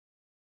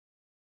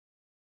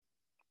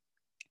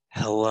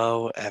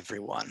Hello,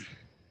 everyone.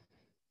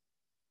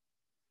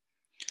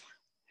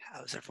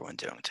 How's everyone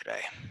doing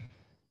today?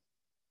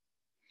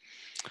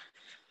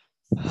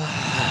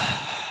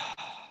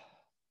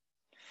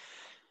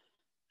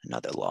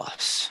 Another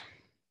loss.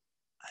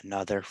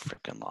 Another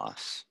freaking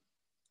loss.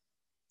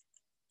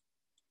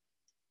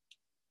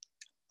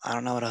 I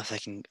don't know what else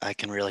I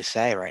can really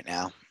say right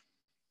now.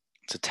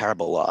 It's a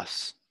terrible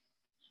loss.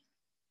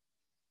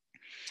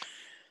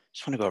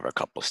 Just want to go over a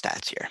couple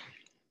stats here.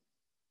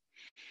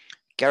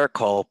 Gerrit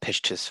Cole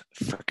pitched his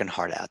freaking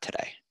heart out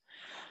today.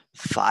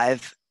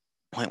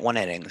 5.1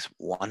 innings,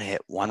 1 hit,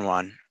 1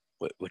 run,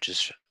 which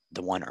is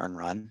the 1 earned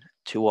run,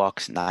 2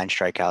 walks, 9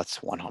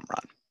 strikeouts, 1 home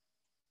run.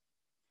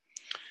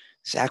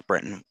 Zach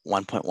Britton,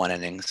 1.1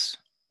 innings,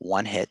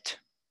 1 hit,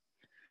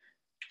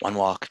 1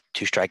 walk,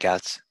 2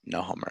 strikeouts,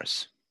 no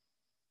homers.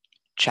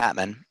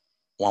 Chapman,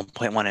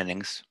 1.1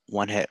 innings,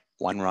 1 hit,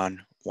 1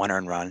 run, 1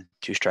 earned run,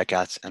 2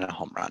 strikeouts, and a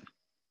home run.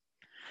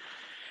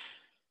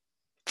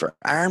 For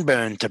Aaron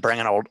Boone to bring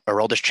in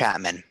Aroldis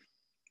Chapman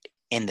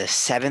in the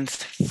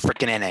 7th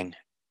freaking inning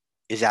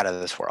is out of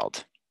this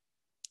world.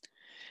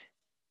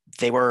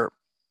 They brought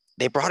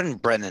in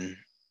Brennan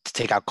to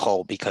take out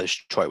Cole because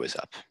Choi was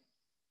up.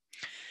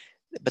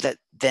 But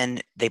then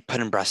they put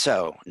in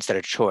Brosseau instead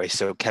of Choi,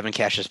 so Kevin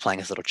Cash is playing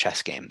his little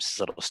chess games, his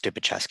little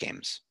stupid chess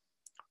games,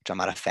 which I'm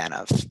not a fan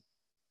of.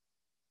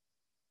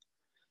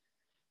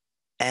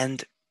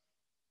 And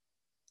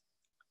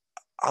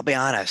I'll be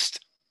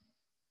honest,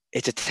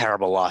 it's a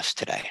terrible loss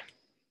today.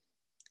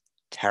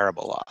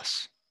 Terrible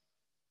loss.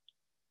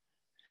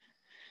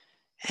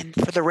 And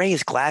for the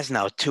Rays,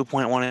 Glasnow,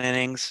 2.1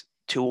 innings,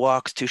 2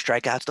 walks, 2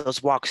 strikeouts.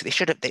 Those walks, there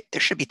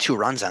should be 2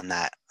 runs on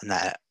that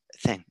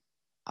thing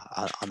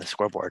on the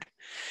scoreboard.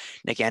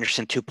 Nick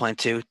Anderson,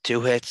 2.2,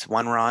 2 hits,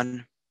 1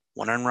 run,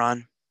 1 earned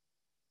run.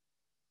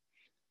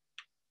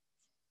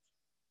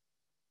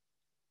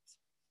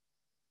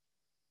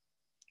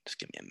 Just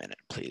give me a minute,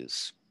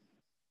 please.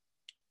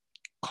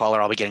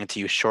 Caller, I'll be getting to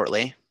you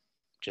shortly.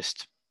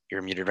 Just,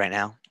 you're muted right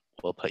now.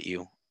 I'll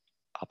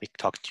be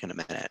talking to you in a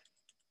minute.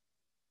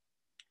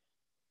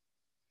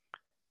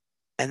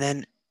 And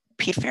then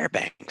Pete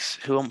Fairbanks,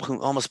 who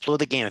almost blew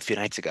the game a few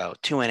nights ago.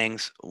 2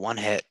 innings, 1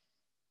 hit,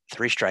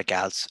 3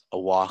 strikeouts, a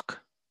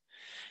walk.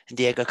 And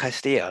Diego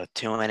Castillo,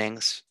 2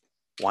 innings,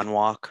 1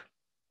 walk,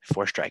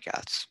 4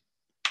 strikeouts.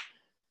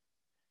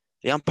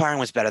 The umpiring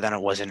was better than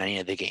it was in any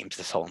of the games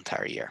this whole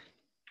entire year,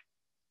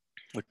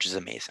 which is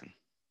amazing.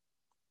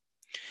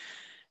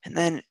 And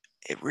then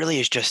it really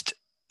is just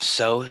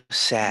so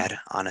sad,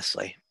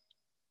 honestly,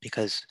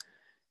 because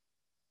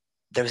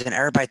there was an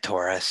error by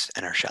Torres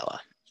and Urshela.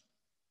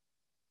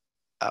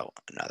 Oh,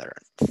 another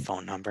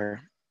phone number.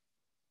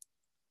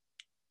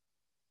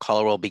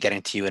 Caller will be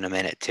getting to you in a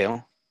minute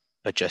too,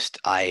 but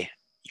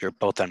you're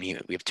both on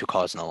mute. We have 2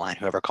 callers on the line.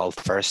 Whoever called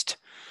first,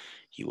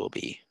 you will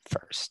be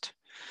first.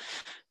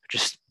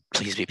 Just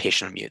please be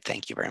patient on mute.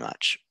 Thank you very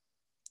much.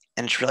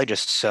 And it's really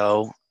just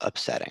so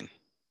upsetting.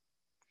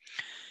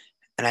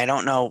 And I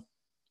don't know,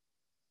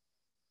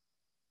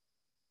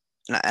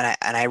 and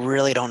I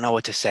really don't know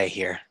what to say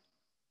here.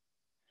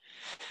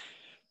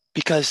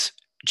 Because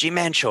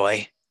Ji-Man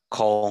Choi,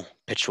 Cole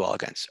pitched well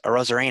against.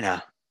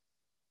 Arozarena,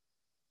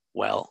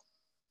 well,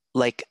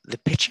 like the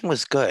pitching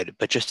was good,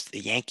 but just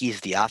the Yankees,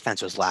 the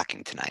offense was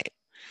lacking tonight.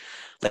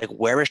 Like,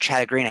 where was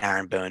Chad Green and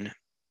Aaron Boone?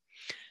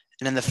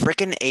 And in the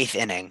freaking 8th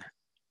inning,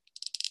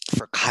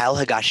 for Kyle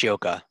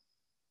Higashioka,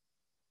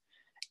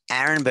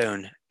 Aaron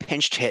Boone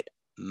pinch hit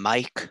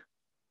Mike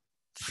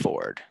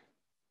Ford.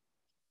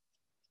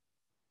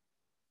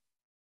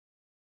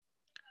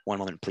 1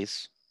 moment,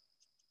 please.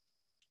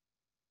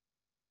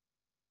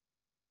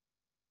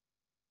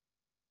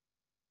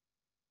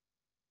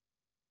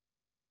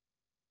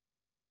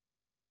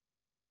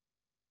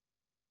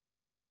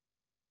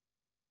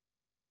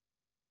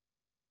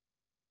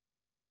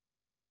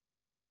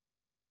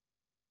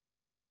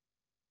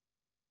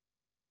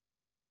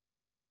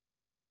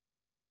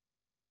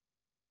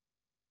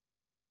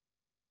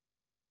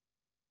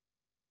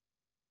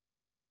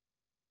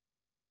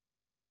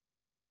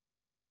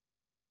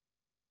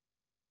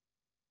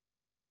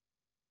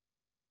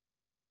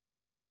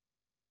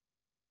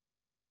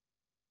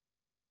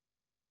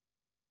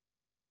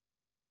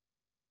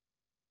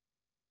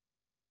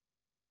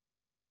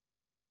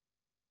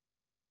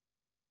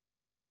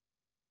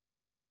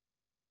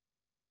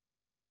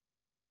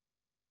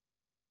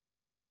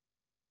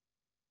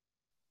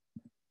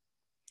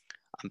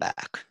 I'm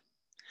back.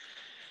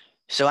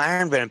 So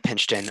Aaron Boone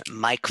pinched in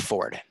Mike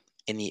Ford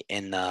in the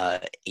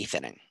 8th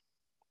inning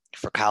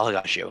for Kyle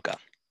Higashioka.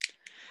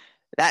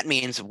 That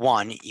means,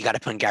 1, you got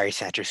to put in Gary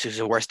Sanchez, who's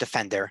the worst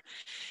defender,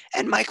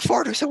 and Mike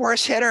Ford, who's the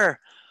worst hitter.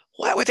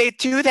 Why would they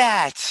do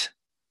that?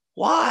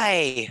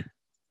 Why?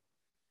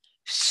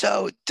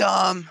 So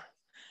dumb.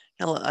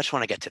 Now, I just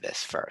want to get to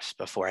this first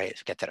before I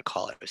get to the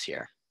callers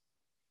here.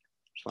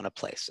 Just want to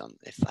play some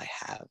if I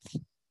have.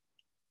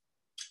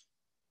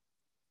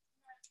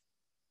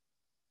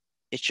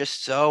 It's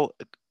just so,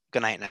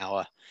 good night,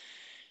 Noah.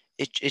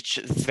 it's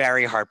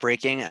very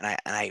heartbreaking, and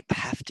I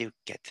have to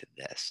get to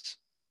this.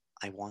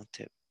 I'll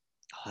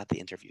have the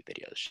interview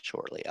videos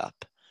shortly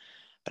up,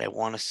 but I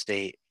want to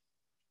state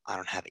I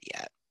don't have it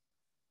yet,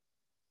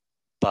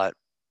 but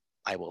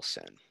I will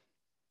soon.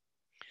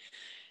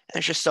 And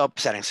it's just so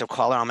upsetting. So,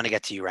 caller, I'm going to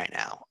get to you right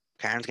now.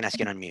 Karen's going to ask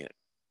you to unmute.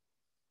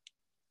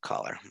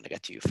 Caller, I'm going to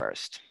get to you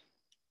first.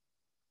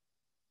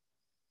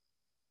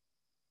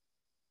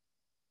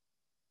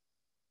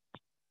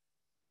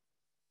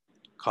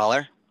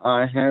 Caller?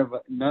 I have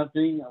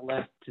nothing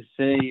left to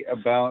say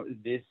about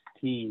this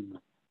team.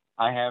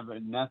 I have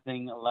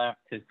nothing left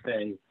to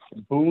say.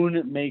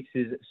 Boone makes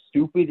his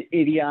stupid,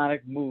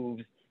 idiotic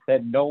moves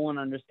that no one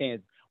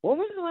understands. When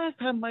was the last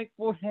time Mike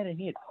Ford had a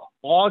hit?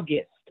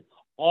 August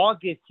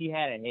he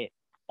had a hit.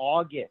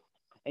 August.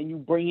 And you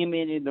bring him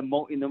in the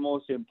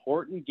most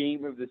important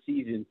game of the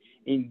season,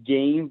 in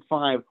Game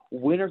 5,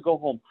 win or go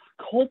home.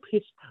 Cole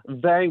pitched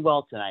very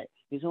well tonight.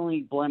 His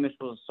only blemish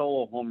was a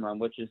solo home run,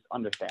 which is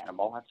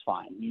understandable. That's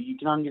fine. You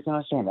can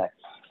understand that.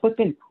 But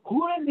then,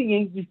 who did the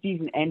Yankees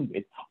season end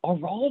with?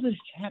 Aroldis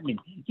Chapman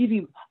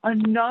giving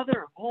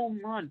another home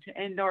run to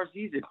end our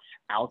season.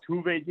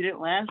 Altuve did it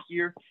last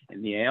year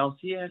in the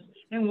ALCS.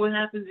 And what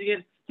happens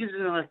again? Gives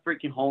another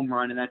freaking home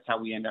run, and that's how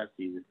we end our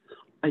season.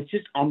 It's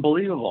just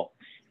unbelievable.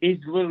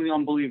 It's literally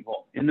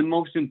unbelievable. In the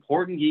most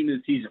important game of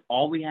the season,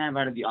 all we have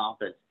out of the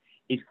offense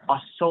is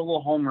a solo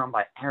home run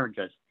by Aaron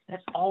Judge.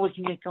 That's all we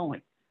can get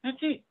going. That's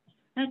it.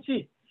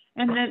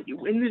 And then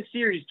in this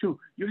series too,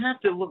 you have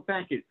to look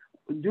back at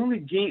the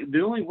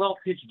only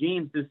well-pitched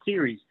games this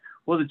series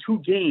were the two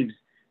games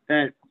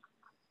that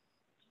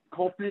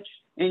Cole pitched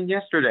in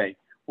yesterday,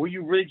 where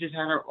you really just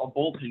had a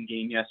bullpen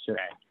game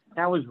yesterday.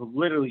 That was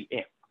literally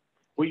it.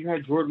 Where you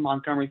had Jordan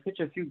Montgomery pitch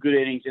a few good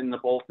innings in the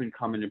bullpen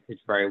come in and pitch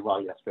very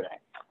well yesterday.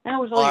 That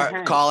was all you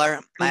had.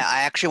 Caller,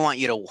 I actually want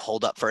you to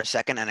hold up for a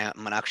second, and I'm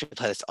going to actually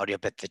play this audio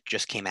bit that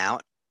just came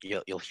out.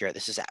 You'll hear it.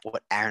 This is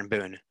what Aaron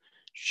Boone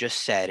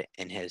just said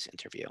in his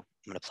interview. I'm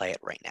going to play it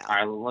right now. All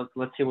right,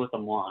 let's hear what the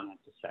Moron has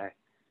to say.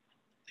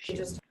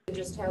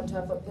 Just how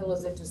tough a pill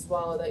is it to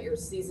swallow that your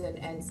season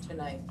ends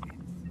tonight?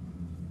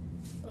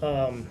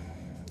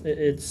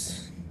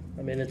 It's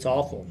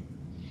awful.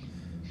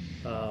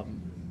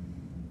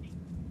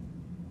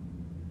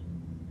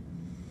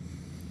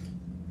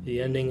 The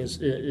ending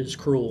is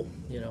cruel,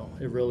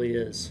 it really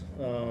is.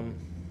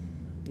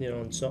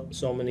 And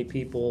so many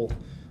people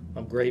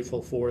I'm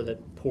grateful for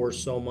that pour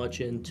so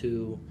much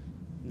into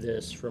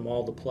this, from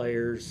all the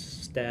players,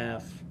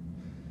 staff,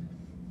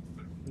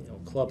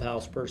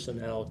 clubhouse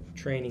personnel,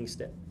 training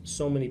staff,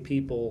 so many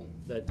people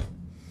that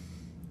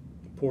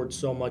poured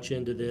so much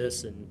into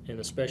this, and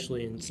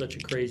especially in such a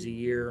crazy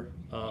year.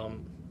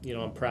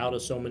 I'm proud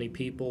of so many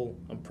people.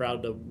 I'm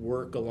proud to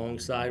work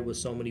alongside with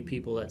so many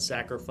people that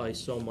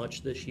sacrificed so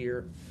much this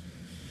year.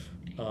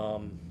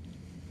 Feel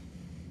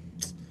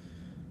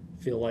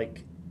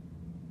like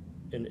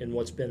in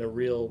what's been a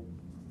real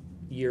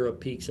year of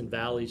peaks and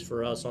valleys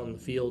for us on the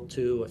field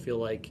too, I feel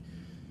like,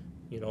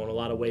 in a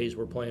lot of ways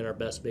we're playing our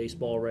best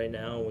baseball right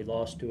now. We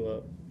lost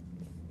to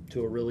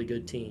a really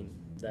good team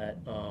that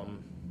I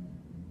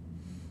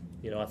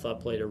thought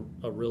played a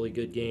really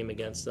good game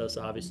against us,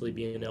 obviously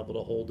being able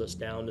to hold us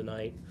down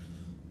tonight.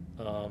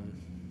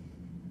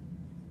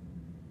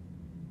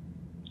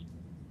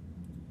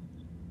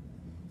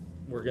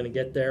 We're going to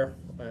get there.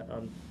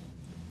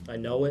 I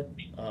know it,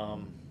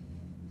 and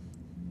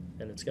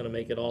it's going to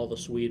make it all the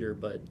sweeter,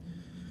 but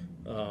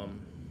a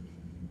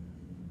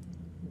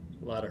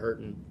lot of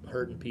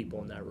hurting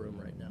people in that room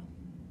right now.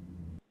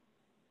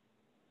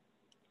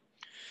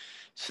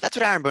 So that's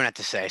what Aaron Boone had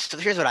to say. So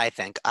here's what I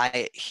think.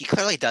 He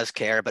clearly does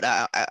care, but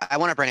I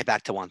want to bring it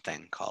back to one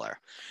thing, caller.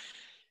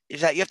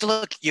 Is that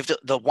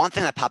the one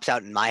thing that pops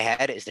out in my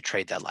head is the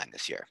trade deadline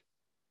this year.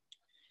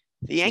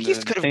 The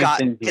Yankees could have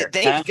gotten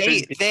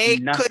they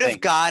could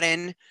have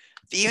gotten,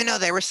 even though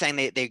they were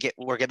saying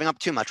we're giving up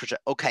too much, which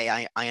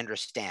okay, I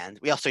understand.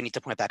 We also need to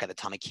point back at the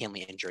Tommy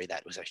Kahnle injury.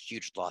 That was a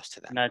huge loss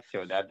to them. Not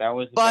sure that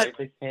was a very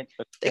big hit,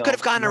 but they could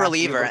have gotten a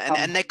reliever,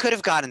 and they could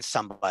have gotten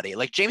somebody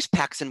like James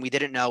Paxton. We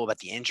didn't know about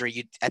the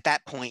injury. At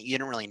that point, you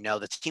didn't really know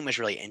the team was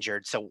really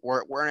injured. So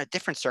we're in a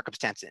different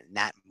circumstance in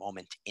that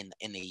moment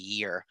in the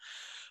year.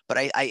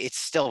 But it's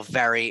still a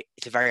very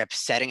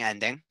upsetting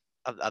ending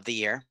of the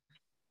year.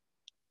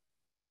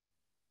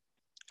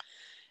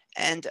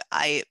 And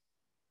I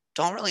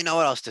don't really know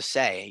what else to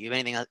say. You have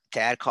anything to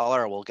add,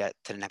 caller, or we'll get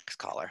to the next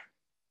caller?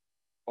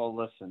 Well,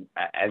 listen,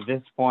 at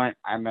this point,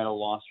 I'm at a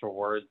loss for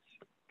words,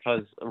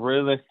 because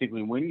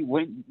realistically,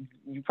 when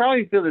you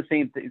probably feel the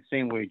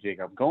same way,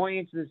 Jacob. Going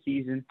into the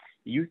season,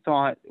 you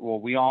thought, well,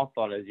 we all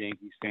thought as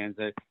Yankees fans,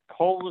 that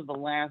Cole was the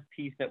last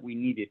piece that we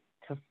needed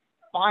to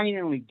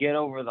finally get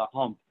over the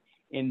hump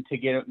and to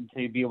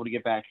be able to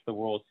get back to the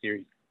World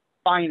Series.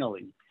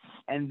 Finally.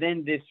 And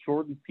then this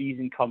shortened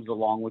season comes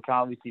along, which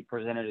obviously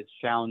presented its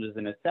challenges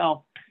in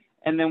itself.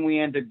 And then we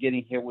end up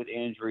getting hit with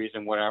injuries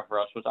and whatever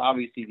else, which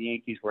obviously the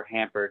Yankees were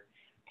hampered.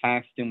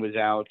 Paxton was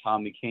out.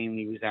 Tommy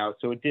Kahnle was out.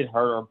 So it did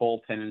hurt our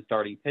bullpen and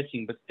starting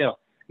pitching. But still,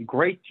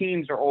 great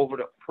teams are over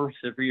to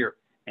persevere.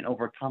 and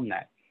overcome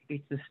that.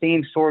 It's the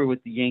same story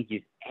with the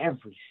Yankees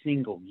every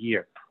single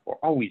year. We're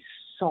always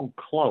so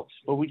close,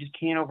 but we just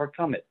can't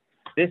overcome it.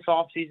 This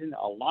offseason,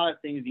 a lot of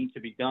things need to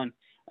be done.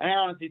 And I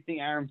honestly think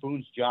Aaron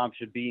Boone's job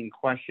should be in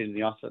question in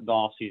the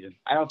offseason.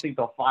 I don't think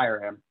they'll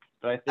fire him,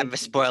 but I think I have a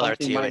spoiler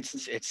to you.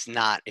 It's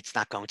not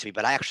going to be.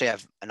 But I actually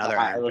have another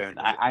Aaron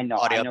Boone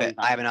audio bit.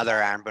 I have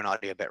another Aaron Boone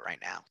audio bit right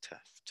now to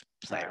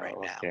play right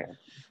now. Let's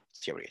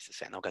see what he has to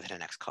say, and I'll go to the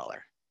next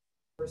caller.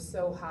 We're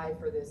so high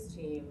for this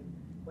team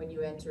when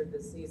you entered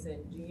the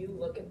season. Do you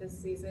look at this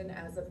season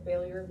as a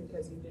failure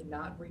because you did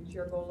not reach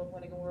your goal of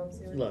winning a World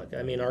Series? Look,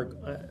 I mean,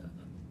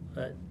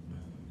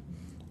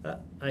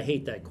 I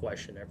hate that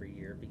question every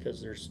year because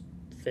there's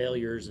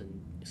failures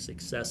and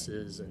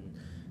successes, and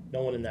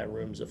no one in that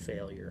room's a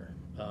failure.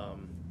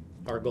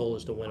 Our goal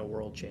is to win a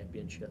world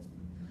championship.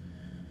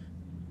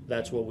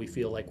 That's what we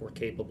feel like we're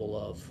capable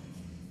of.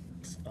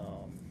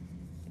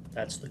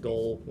 That's the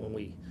goal when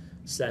we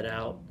set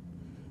out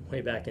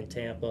way back in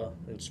Tampa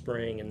in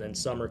spring, and then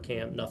summer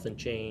camp, nothing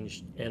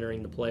changed.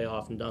 Entering the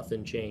playoff,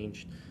 nothing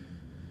changed.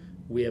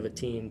 We have a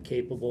team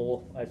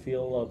capable, I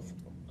feel,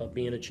 of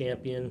being a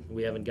champion.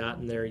 We haven't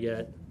gotten there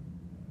yet.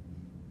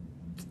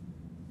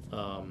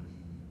 I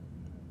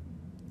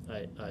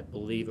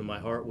believe in my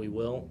heart we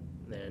will,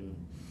 and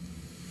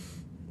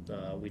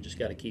we just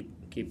got to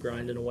keep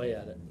grinding away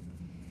at it.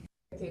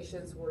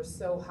 Expectations were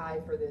so high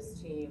for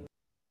this team.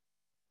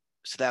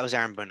 So that was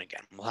Aaron Boone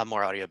again. We'll have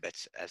more audio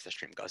bits as the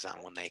stream goes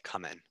on when they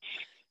come in.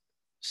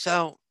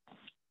 So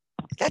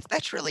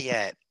that's really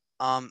it.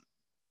 I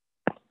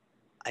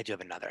do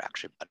have another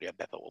actually audio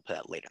bit, but we'll put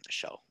that later in the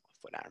show of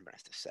what Aaron Boone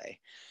has to say.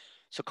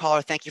 So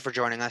caller, thank you for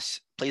joining us.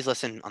 Please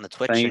listen on the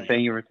Twitch. Thank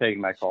you for taking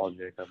my call,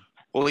 Jacob.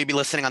 Will we be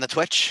listening on the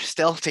Twitch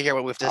still to hear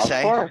what we have to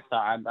say? Of course.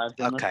 I've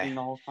been listening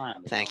the whole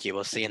time. Thank you.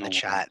 We'll see you in the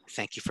chat.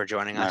 Thank you for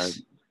joining us.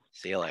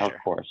 See you later. Of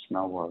course.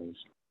 No worries.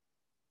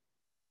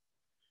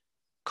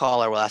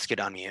 Caller, we'll ask you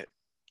to unmute.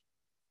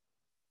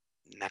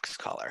 Next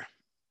caller.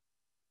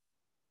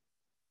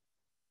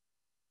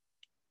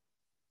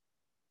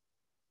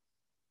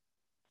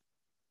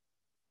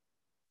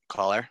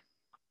 Caller.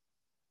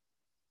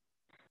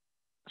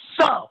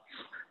 So,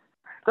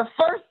 the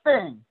first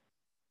thing,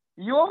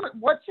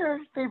 what's your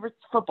favorite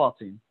football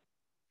team?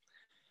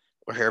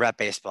 We're here about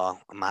baseball.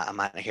 I'm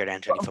not here to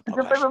answer any football What's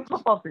your questions. favorite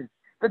football team?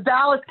 The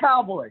Dallas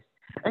Cowboys.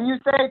 And you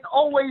say it's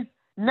always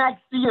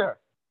next year.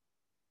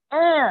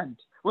 And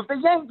with the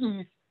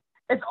Yankees,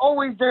 it's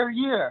always their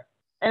year.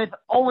 And it's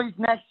always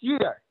next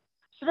year.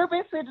 So they're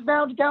basically just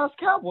now the Dallas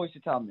Cowboys,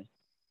 you tell me.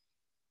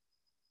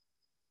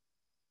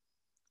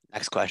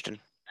 Next question.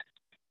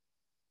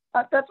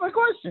 That's my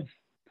question.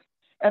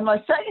 And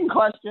my second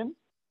question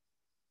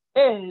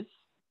is,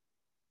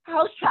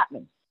 how's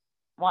Chapman?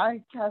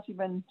 Why has he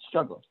been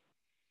struggling?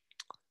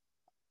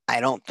 I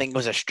don't think it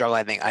was a struggle.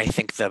 I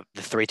think the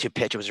 3-2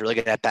 pitch was really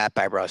good at bat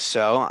by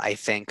Brosseau. I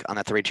think on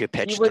the 3-2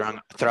 pitch,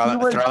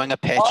 throwing a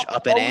pitch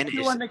up and in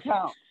is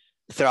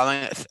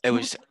throwing. It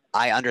was.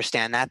 I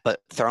understand that,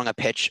 but throwing a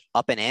pitch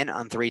up and in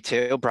on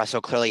 3-2,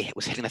 Brosseau clearly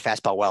was hitting the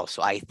fastball well.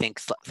 So I think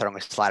throwing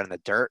a slider in the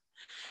dirt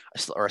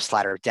or a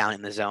slider down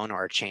in the zone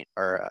or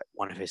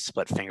one of his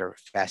split finger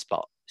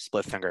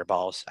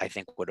balls, I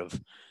think would have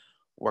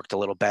worked a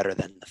little better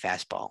than the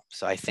fastball.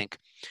 So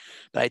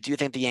but I do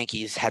think the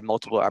Yankees had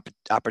multiple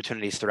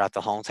opportunities throughout the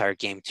whole entire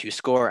game to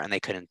score, and they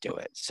couldn't do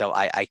it. So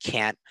I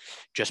can't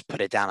just put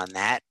it down on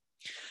that.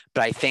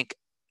 But I think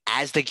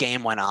as the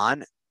game went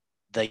on,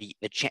 the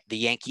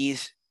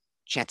Yankees'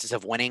 chances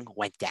of winning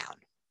went down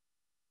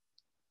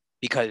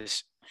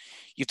because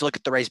you have to look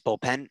at the Rays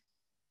bullpen.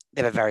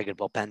 They have a very good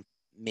bullpen.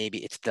 Maybe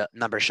it's the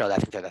numbers show that I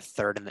think they're the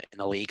third in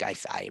the league. I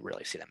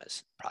really see them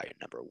as probably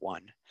number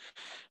one.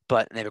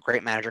 But they have a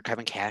great manager,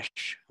 Kevin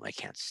Cash, who I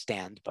can't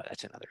stand, but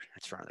that's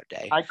for another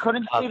day. I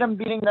couldn't see them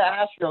beating the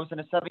Astros in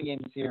a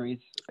 7-game series.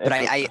 But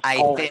I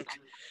think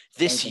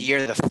this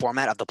year, the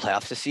format of the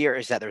playoffs this year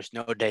is that there's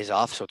no days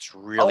off, so it's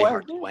really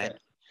hard to win.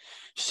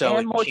 So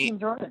and more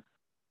teams are in it.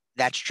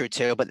 That's true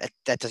too, but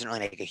that doesn't really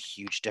make a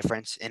huge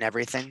difference in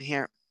everything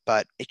here.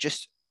 But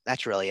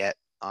that's really it.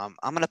 I'm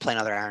going to play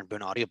another Aaron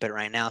Boone audio bit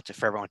right now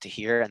for everyone to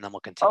hear, and then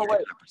we'll continue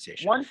the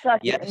conversation. 1 second.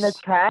 Yes. In the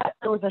chat,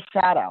 there was a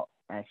shout-out,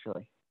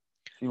 actually.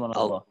 If you want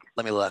to look.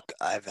 Let me look.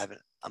 I've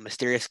a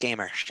mysterious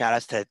gamer.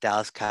 Shout-outs to the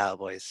Dallas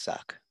Cowboys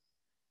suck.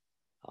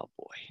 Oh,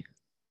 boy.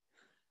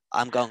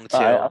 I'm going to.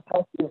 I'll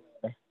talk to you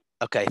later.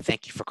 Okay,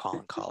 thank you for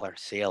calling, caller.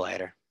 See you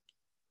later.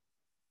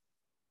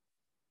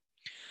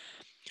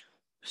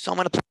 So I'm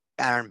going to play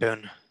Aaron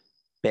Boone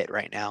bit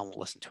right now. We'll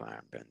listen to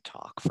Aaron Boone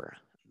talk for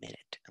a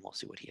minute, and we'll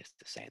see what he has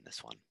to say in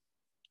this one.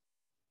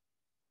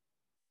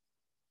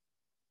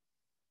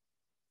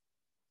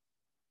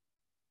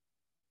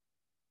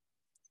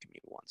 Give me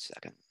 1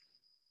 second.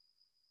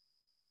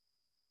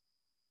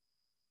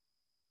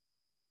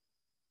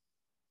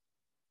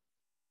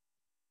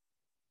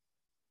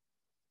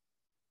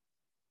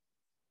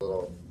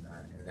 Little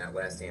in that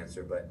last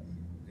answer, but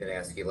I'm gonna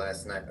ask you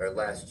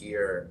last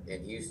year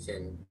in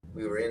Houston,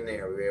 we were in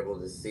there, we were able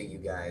to see you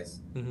guys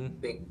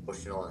being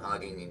emotional and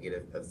hugging and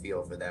get a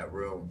feel for that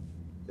room.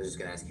 was just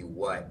going to ask you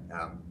what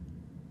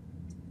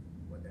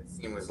that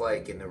scene was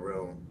like in the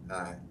room,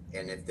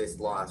 and if this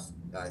loss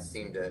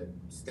seemed to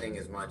sting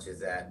as much as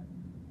that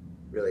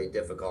really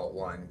difficult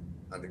one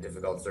under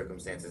difficult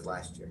circumstances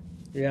last year.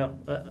 Yeah,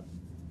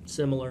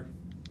 similar.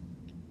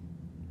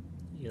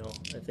 You know,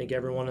 I think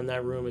everyone in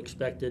that room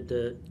expected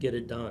to get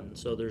it done.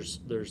 So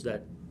there's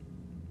that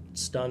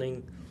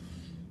stunning.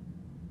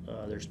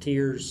 There's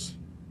tears.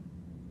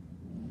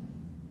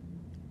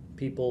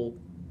 People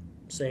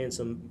saying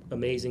some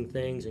amazing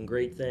things and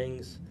great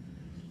things.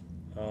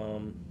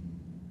 You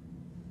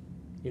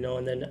know,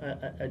 and then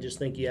I just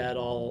think you add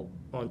all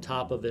on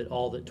top of it,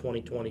 all that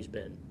 2020's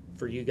been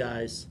for you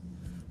guys,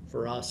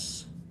 for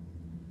us.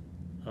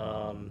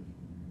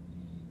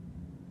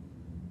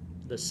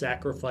 The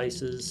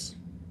sacrifices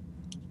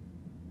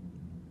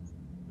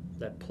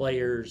that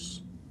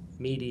players,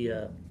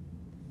 media,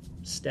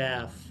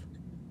 staff,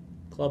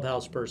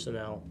 clubhouse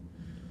personnel,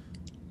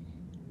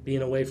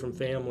 being away from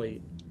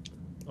family,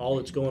 all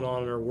that's going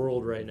on in our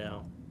world right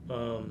now.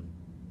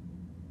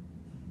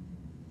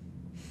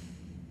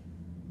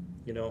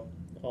 You know,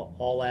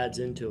 all adds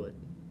into it,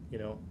 you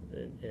know,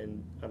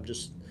 and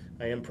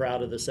I am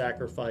proud of the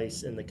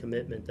sacrifice and the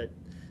commitment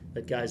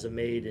that guys have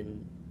made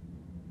in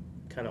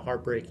kind of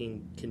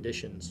heartbreaking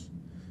conditions.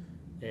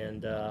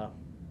 And,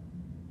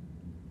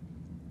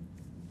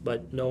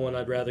 but no one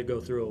I'd rather go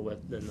through it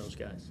with than those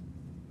guys.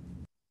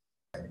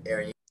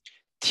 Aaron,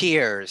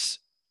 Tears.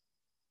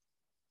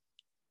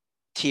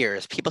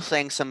 People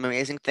saying some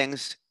amazing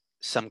things,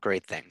 some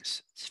great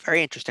things. It's a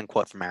very interesting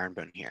quote from Aaron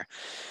Boone here.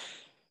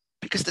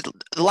 Because the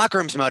locker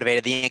room's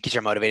motivated, the Yankees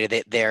are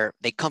motivated.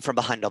 They come from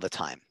behind all the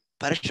time.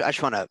 But I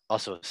just want to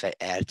also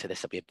add to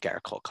this that we have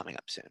Gerrit Cole coming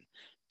up soon,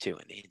 too,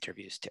 in the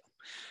interviews too.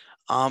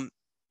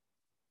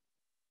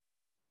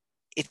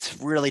 It's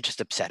really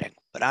just upsetting.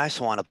 But I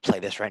also want to play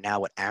this right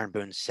now. What Aaron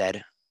Boone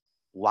said,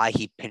 why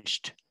he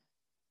pinch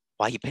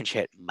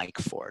hit Mike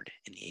Ford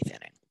in the 8th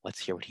inning. Let's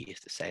hear what he has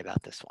to say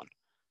about this one.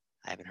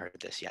 I haven't heard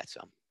this yet,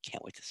 so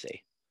can't wait to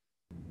see.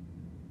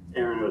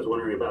 Aaron, I was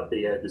wondering about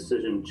the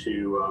decision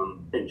to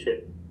pinch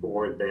hit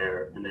Ford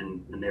there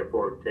and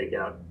therefore take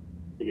out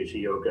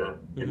Higashioka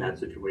in that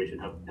situation.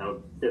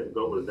 How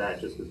difficult was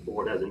that? Just because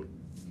Ford hasn't,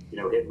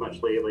 hit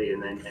much lately,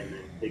 and then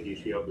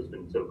Higashioka's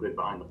been so good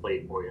behind the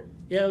plate for you.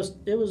 Yeah,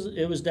 it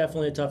was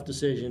definitely a tough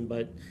decision,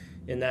 but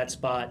in that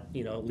spot,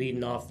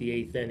 leading off the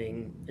 8th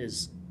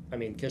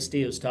inning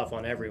Castillo's tough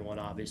on everyone,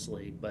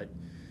 obviously, but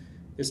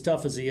as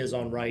tough as he is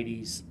on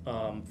righties,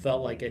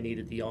 felt like I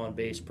needed the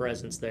on-base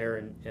presence there,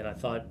 and I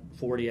thought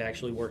Fordy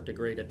actually worked a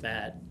great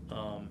at-bat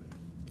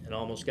and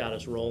almost got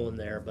us rolling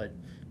there. But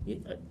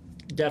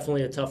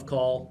definitely a tough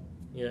call,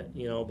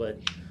 but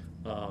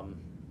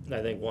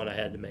I think one I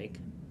had to make.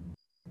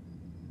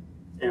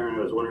 Aaron, I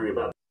was wondering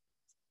about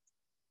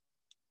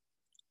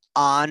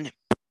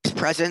on-base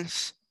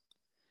presence.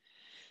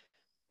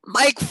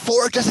 Mike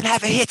Ford doesn't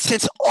have a hit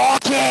since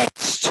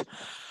August.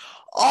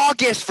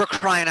 August, for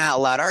crying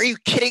out loud. Are you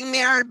kidding me,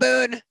 Aaron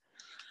Boone?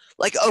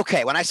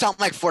 Okay, when I saw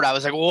Mike Ford, I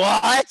was like,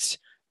 what?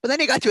 But then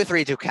he got to a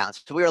 3-2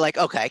 count. So we were like,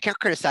 okay, I can't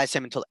criticize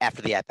him until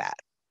after the at-bat.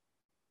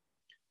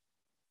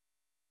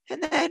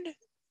 And then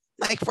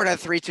Mike Ford had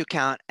a 3-2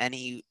 count, and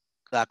he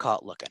got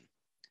caught looking.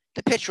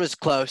 The pitch was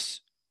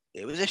close.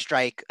 It was a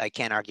strike. I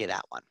can't argue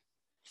that one.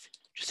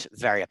 Just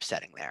very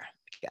upsetting there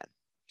again.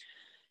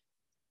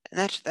 And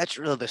that's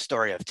really the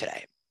story of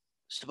today.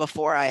 So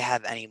before I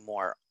have any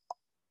more,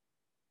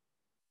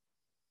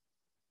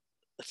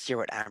 let's hear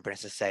what Aaron Boone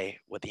has to say,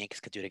 what the Yankees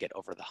could do to get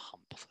over the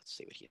hump. Let's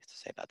see what he has to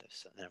say about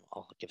this. And then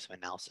I'll give some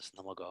analysis, and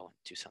then we'll go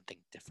into something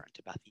different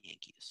about the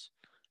Yankees.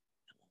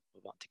 And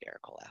we'll move on to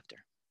Gerrit Cole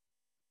after.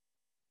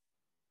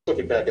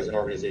 Looking back as an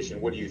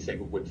organization, what do you think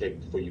it would take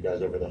to put you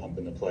guys over the hump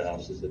in the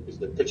playoffs? Is the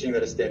pitching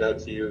that stands out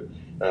to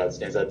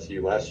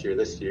you last year,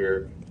 this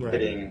year, right,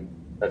 hitting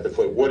at the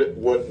plate? What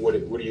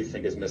do you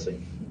think is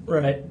missing?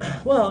 Right.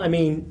 Well,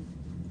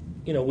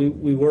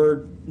 we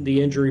were,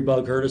 the injury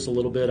bug hurt us a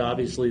little bit,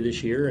 obviously,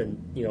 this year. And,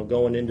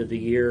 going into the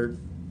year,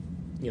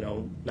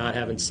 not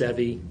having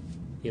Sevy,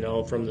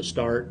 from the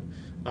start.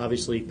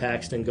 Obviously,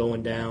 Paxton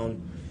going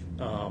down,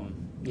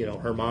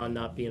 Herman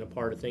not being a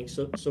part of things.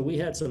 So we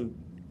had some,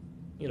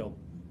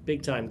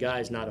 big-time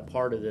guys not a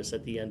part of this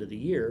at the end of the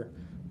year.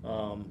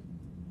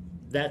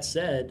 That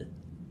said,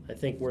 I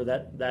think we're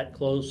that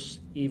close,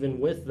 even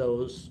with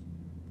those,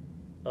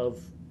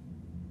 of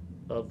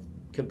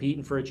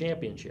competing for a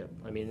championship.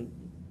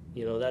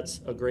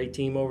 That's a great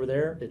team over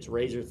there. It's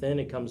razor thin.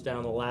 It comes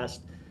down the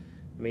last,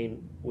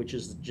 which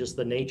is just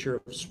the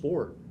nature of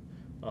sport.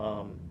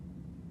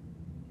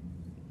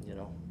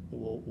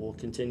 We'll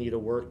continue to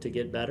work to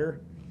get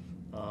better,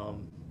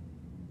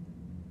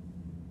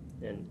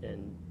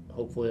 and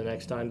hopefully the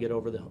next time get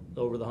over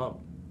the hump.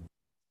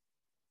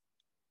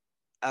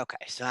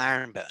 Okay, so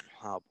Aaron Boone,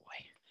 oh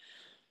boy,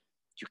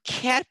 you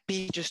can't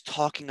be just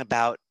talking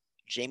about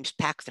James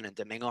Paxton and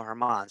Domingo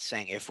Herman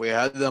saying if we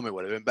had them, it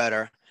would have been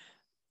better.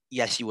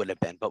 Yes, you would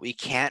have been, but we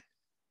can't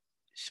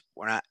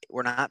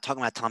We're not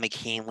talking about Tommy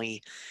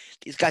Kahnle.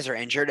 These guys are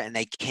injured and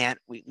we can't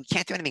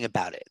do anything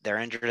about it. They're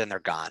injured and they're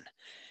gone.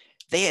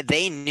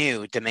 They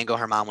knew Domingo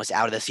Germán was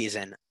out of the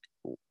season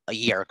a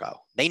year ago.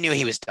 They knew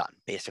he was done,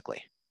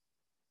 basically.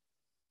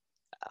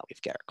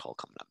 We've Gerrit Cole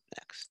coming up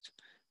next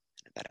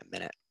in about a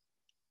minute.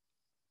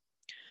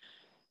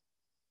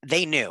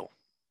 They knew,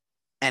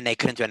 and they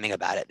couldn't do anything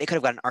about it. They could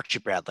have gotten Archie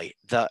Bradley.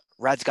 The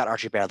Reds got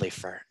Archie Bradley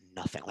for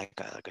nothing, like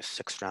a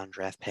sixth-round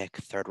draft pick,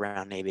 third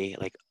round maybe,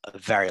 like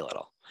very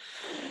little.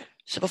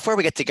 So before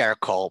we get to Gerrit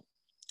Cole,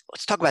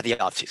 let's talk about the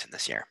offseason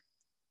this year.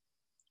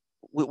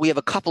 We have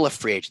a couple of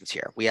free agents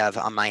here. We have,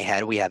 on my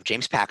head, we have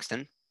James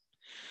Paxton,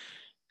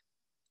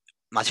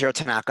 Masahiro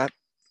Tanaka,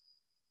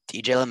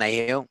 DJ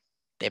LeMahieu.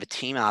 They have a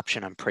team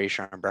option, I'm pretty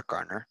sure, on Brett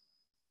Gardner.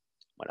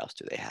 What else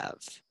do they have?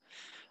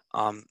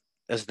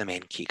 Those are the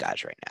main key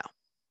guys right now.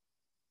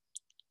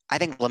 I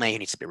think LeMahieu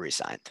needs to be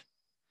re-signed.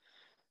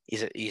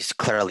 He's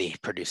clearly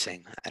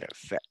producing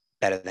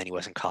better than he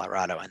was in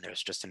Colorado, and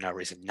there's just no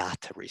reason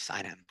not to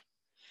re-sign him.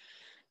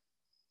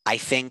 I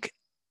think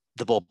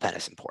the bullpen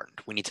is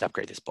important. We need to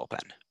upgrade this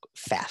bullpen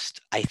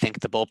fast. I think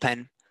the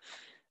bullpen,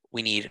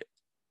 we need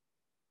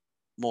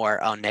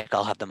more. Oh, Nick,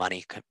 I'll have the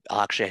money.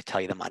 I'll actually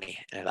tell you the money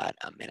in about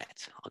a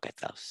minute. I'll get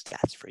those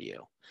stats for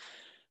you.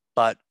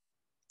 But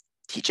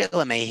DJ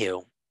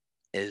LeMahieu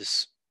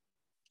is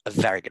a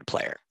very good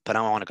player, but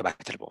I want to go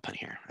back to the bullpen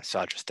here. I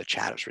saw just the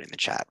chat. I was reading the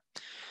chat.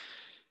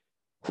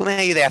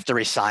 LeMahieu, they have to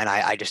re-sign.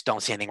 I just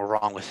don't see anything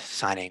wrong with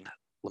signing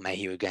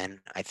LeMahieu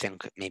again. I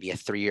think maybe a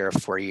 3-year or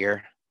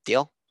 4-year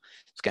deal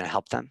is going to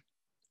help them,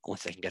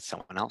 unless they can get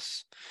someone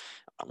else.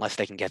 Unless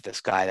they can get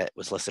this guy that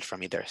was listed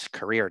from either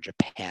Korea or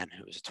Japan,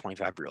 who is a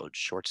 25-year-old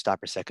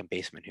shortstop or second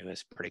baseman who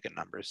has pretty good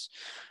numbers,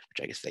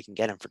 which I guess they can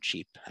get him for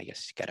cheap. I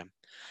guess you get him.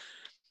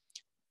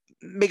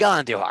 Miguel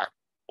Andujar,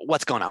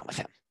 what's going on with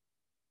him?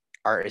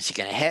 Or is he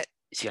going to hit?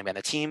 Is he going to be on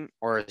the team,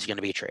 or is he going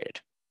to be traded?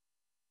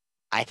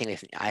 I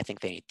think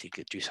they need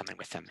to do something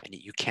with him, and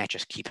you can't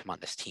just keep him on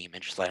this team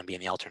and just let him be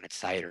in the alternate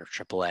site or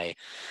AAA.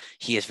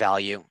 He has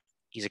value.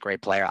 He's a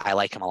great player. I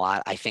like him a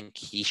lot. I think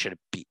he should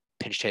be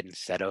pinch hit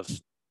instead of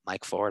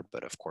Mike Ford,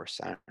 but of course,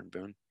 Aaron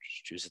Boone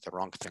chooses the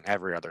wrong thing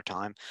every other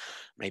time,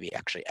 maybe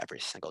actually every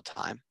single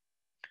time.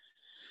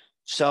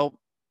 So,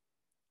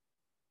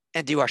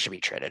 and Andujar should be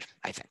traded,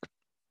 I think.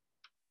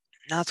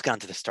 Now let's get on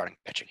to the starting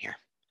pitching here.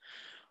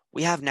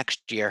 We have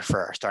next year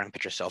for our starting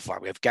pitchers so far.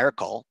 We have Gerrit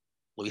Cole,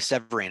 Luis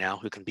Severino,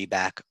 who can be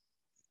back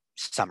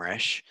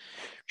summerish,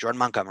 Jordan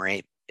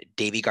Montgomery,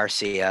 Davy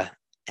Garcia,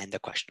 and the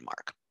question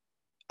mark.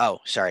 Oh,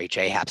 sorry,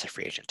 Jay Happ's a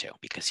free agent too,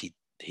 because he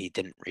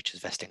didn't reach his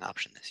vesting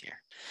option this year.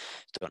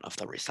 Don't know if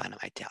they'll re-sign him.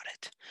 I doubt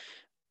it.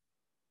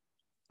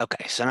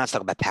 Okay, so now let's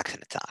talk about Paxton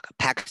and Tanaka.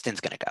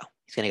 Paxton's going to go.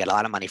 He's going to get a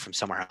lot of money from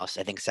somewhere else.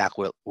 I think Zach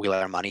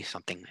Wheeler money,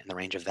 something in the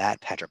range of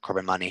that. Patrick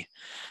Corbin money,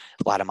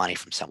 a lot of money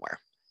from somewhere.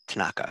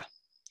 Tanaka.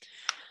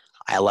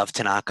 I love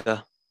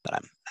Tanaka, but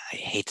I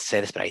hate to say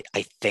this, but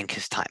I think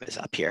his time is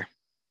up here.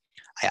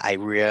 I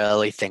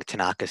really think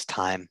Tanaka's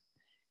time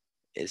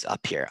is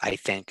up here. I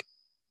think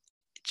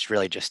it's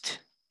really just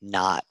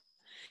not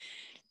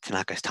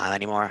Tanaka's time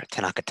anymore.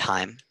 Tanaka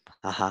time.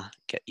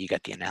 You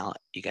get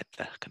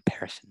the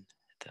comparison,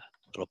 the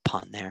little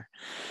pun there.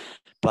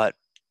 But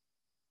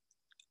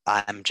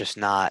I'm just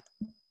not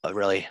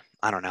really,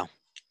 I don't know.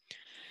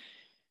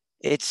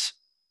 It's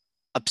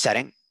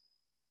upsetting.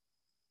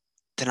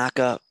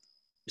 Tanaka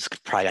is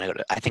probably going to go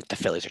to, I think the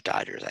Phillies or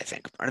Dodgers,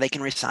 or they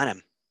can re-sign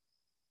him.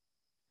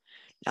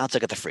 Now let's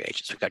look at the free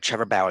agents. We've got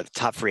Trevor Bauer, the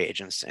top free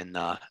agents in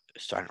the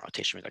starting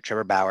rotation. We've got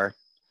Trevor Bauer,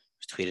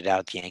 who's tweeted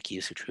out the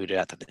Yankees, who tweeted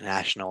out the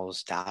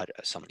Nationals,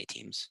 so many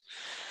teams.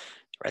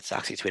 The Red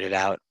Sox, he tweeted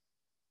out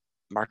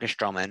Marcus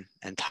Stroman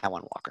and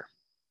Taijuan Walker.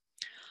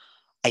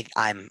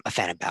 I'm a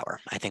fan of Bauer.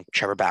 I think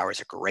Trevor Bauer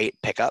is a great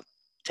pickup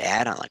to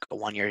add on like a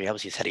 1-year deal.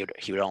 He said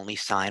he would only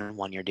sign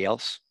 1-year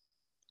deals.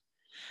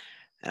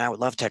 And I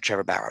would love to have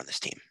Trevor Bauer on this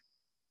team.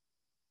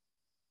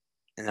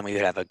 And then we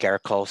would have a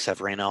Gerrit Cole,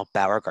 Severino,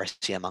 Bauer,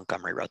 Garcia,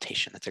 Montgomery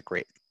rotation. That's a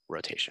great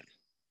rotation.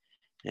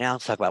 Now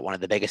let's talk about one of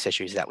the biggest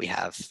issues that we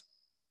have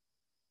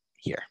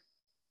here.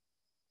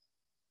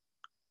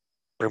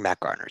 Bring back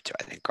Gardner too.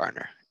 I think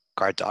Gardner.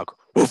 Guard dog.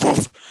 Woof,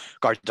 woof.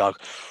 Guard dog.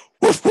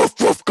 Woof, woof,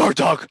 woof. Guard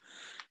dog.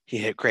 He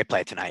hit great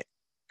play tonight.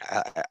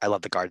 I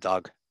love the guard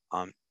dog.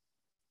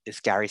 Is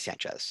Gary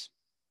Sanchez.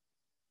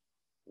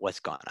 What's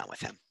going on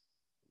with him?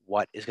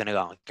 What is going to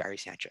go on with Gary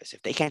Sanchez?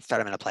 If they can't start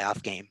him in a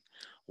playoff game,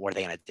 what are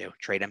they going to do?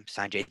 Trade him?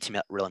 Sign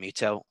JT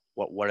Realmuto?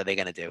 What are they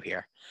going to do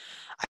here?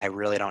 I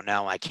really don't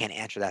know. I can't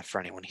answer that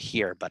for anyone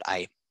here, but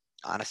I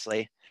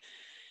honestly,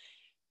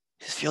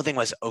 his fielding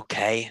was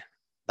okay,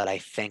 but I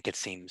think it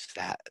seems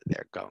that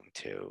they're going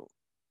to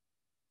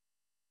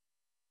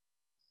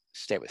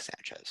stay with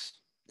Sanchez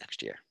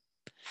next year.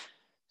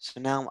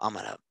 So now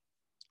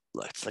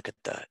let's look at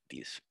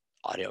these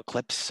audio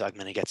clips. So I'm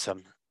going to get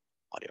some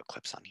audio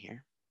clips on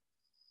here.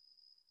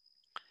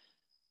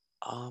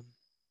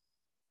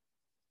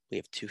 We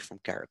have 2 from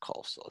Gerrit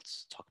Cole, so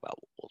let's talk about.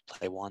 We'll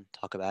play one,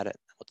 talk about it.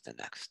 What's the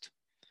next?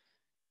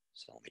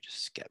 So let me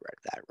just get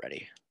that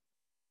ready.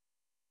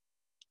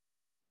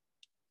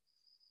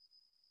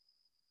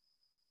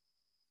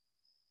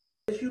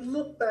 As you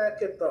look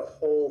back at the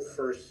whole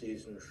first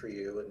season for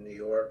you in New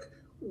York,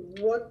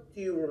 what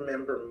do you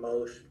remember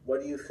most?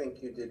 What do you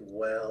think you did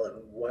well,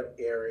 and what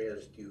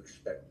areas do you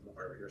expect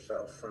more of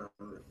yourself from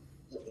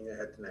looking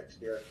ahead to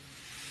next year?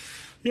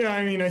 Yeah,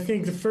 I mean, I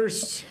think the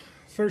first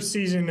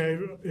season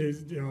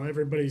is,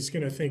 everybody's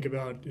going to think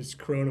about is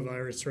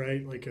coronavirus,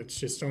 right? Like, it's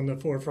just on the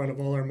forefront of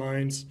all our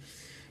minds.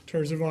 In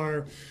terms of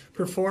our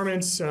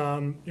performance,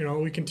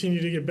 we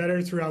continue to get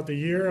better throughout the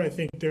year. I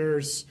think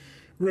there's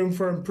room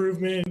for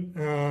improvement.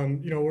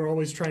 We're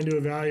always trying to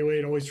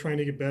evaluate, always trying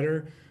to get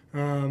better.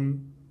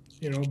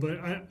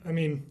 But I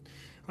mean,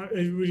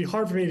 it would be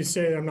hard for me to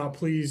say that I'm not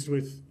pleased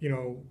with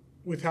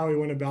how we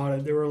went about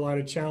it. There were a lot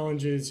of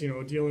challenges,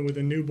 dealing with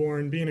a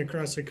newborn, being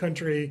across the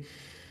country.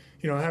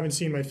 I haven't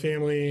seen my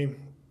family,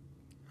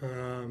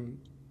 and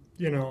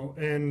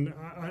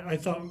I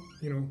thought,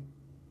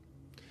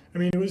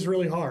 it was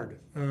really hard.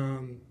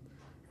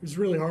 It was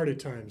really hard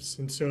at times.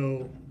 And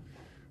so,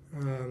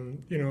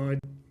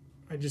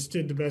 I just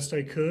did the best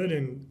I could.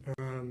 And I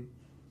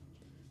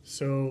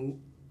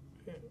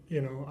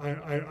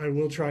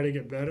will try to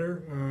get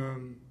better.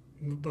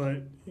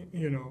 But,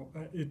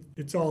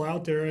 it's all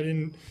out there. I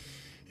didn't,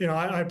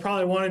 I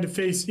probably wanted to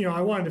face,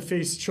 I wanted to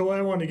face Choi.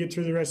 I wanted to get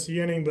through the rest of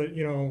the inning, but,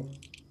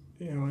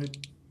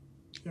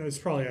 I was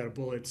probably out of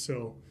bullets.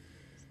 So,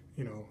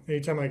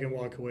 anytime I can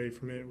walk away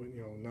from it with,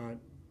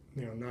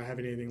 not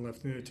having anything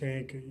left in the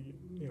tank,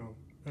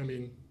 at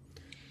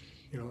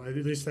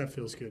least that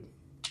feels good.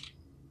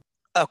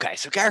 Okay,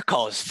 so Gerrit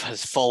Cole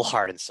is full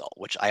heart and soul,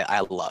 which I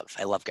love.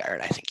 I love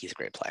Gerrit. I think he's a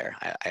great player.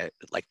 I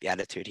like the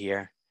attitude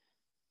here.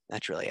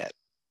 That's really it.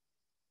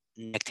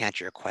 Nick, to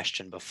answer your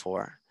question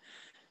before,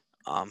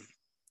 the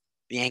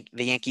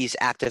Yankees'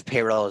 active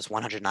payroll is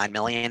 $109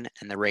 million,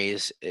 and the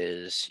Rays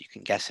is, you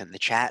can guess in the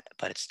chat,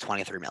 but it's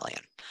 $23 million.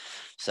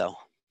 So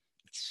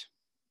it's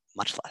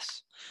much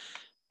less.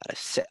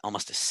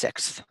 Almost a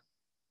sixth,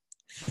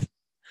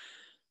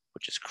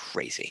 which is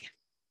crazy.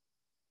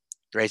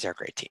 The Rays are a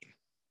great team.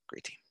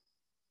 Great team.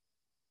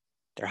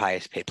 Their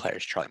highest paid player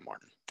is Charlie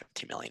Morton,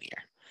 $15 million a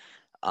year.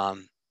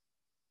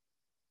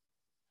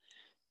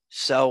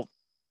 So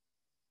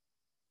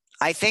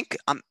I think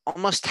I'm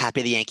almost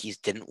happy the Yankees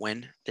didn't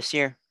win this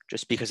year,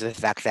 just because of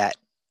the fact that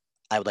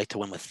I would like to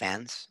win with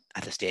fans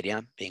at the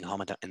stadium, being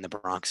home in the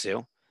Bronx Zoo.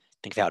 I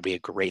think that would be a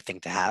great thing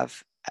to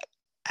have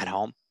at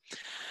home.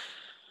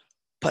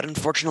 But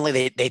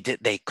unfortunately,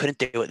 they couldn't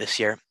do it this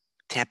year.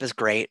 Tampa's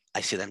great.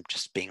 I see them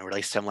just being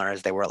really similar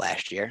as they were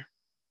last year.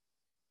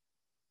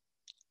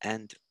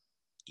 And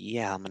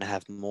yeah, I'm going to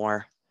have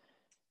more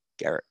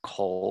Gerrit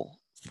Cole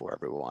for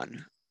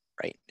everyone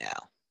right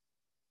now.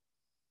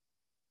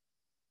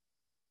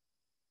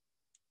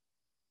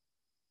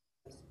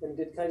 And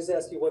can I just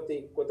ask you what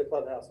the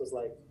clubhouse was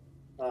like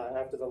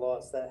after the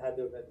loss? That had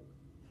to have been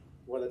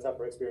one of the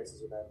tougher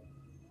experiences you've had.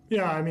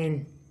 Yeah,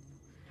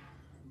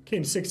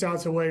 came 6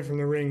 outs away from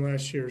the ring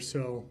last year,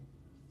 so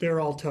they're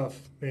all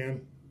tough,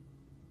 man.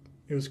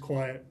 It was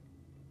quiet.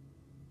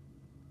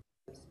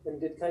 And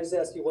can I just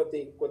ask you what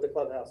the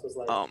clubhouse was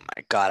like? Oh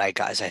my God, I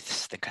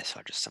think I saw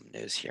just some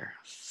news here.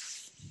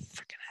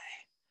 Freaking A.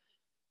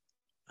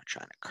 I'm not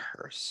trying to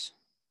curse.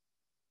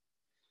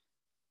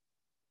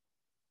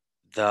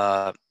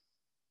 The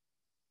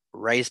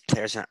Rays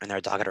players in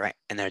their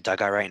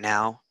dugout right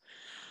now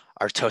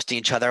are toasting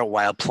each other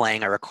while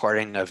playing a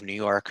recording of New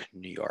York,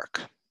 New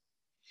York.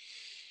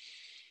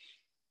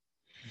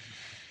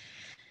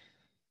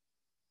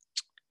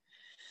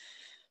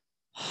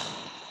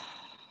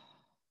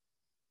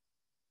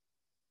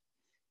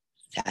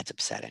 That's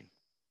upsetting.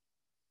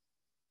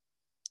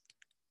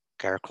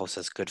 Gerrit Cole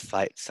says, good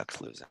fight, sucks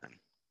losing.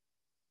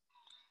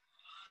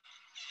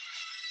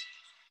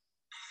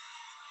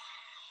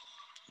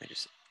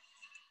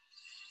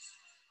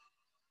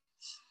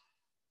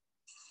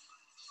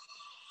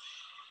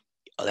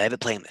 They have it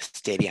playing in the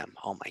stadium.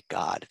 Oh my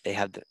God. They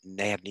have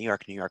New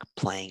York, New York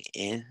playing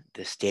in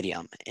the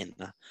stadium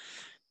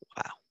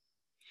wow.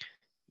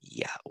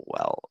 Yeah,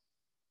 well.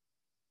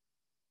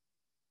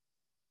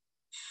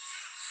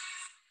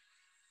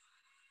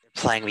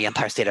 They're playing the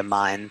Empire State of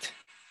Mind.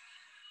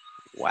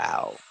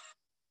 Wow.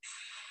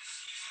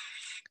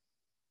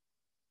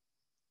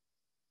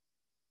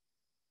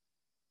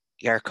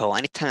 Gerrit Cole,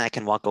 anytime I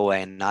can walk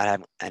away and not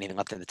have anything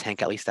left in the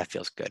tank, at least that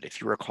feels good.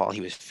 If you recall, he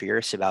was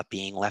fierce about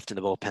being left in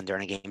the bullpen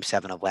during Game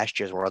 7 of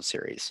last year's World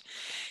Series.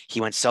 He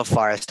went so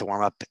far as to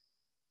warm up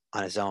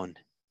on his own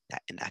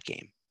in that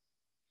game.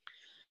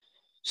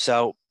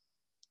 So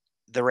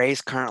the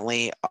Rays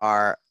currently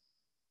are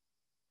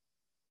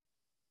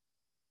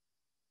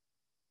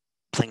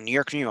playing New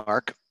York, New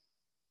York.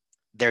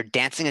 They're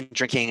dancing and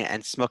drinking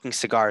and smoking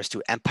cigars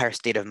to Empire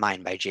State of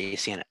Mind by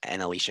JC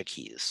and Alicia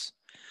Keys.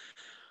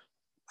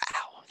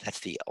 Wow,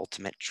 that's the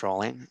ultimate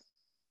trolling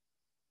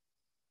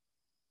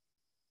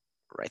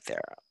right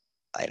there.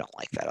 I don't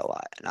like that a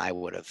lot. And I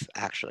would have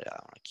actually, I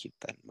want to keep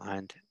that in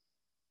mind.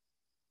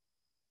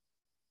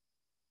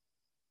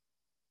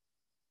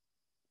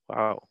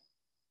 Wow.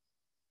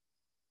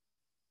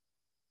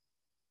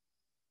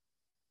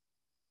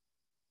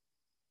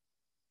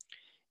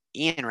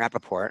 Ian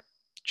Rappaport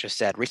just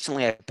said,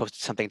 recently I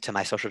posted something to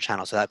my social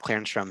channels without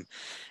clearance from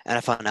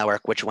NFL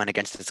Network, which went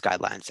against its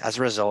guidelines. As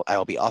a result, I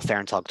will be off air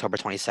until October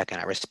 22nd.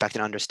 I respect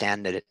and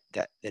understand that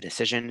the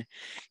decision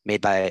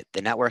made by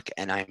the network,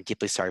 and I am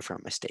deeply sorry for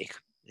a mistake.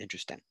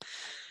 Interesting.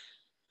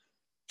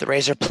 The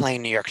Rays are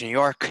playing New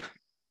York,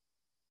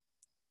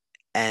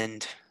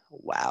 and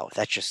wow,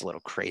 that's just a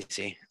little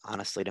crazy,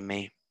 honestly, to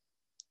me.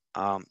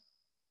 Wow,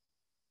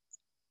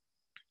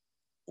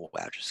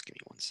 just give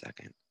me 1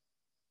 second.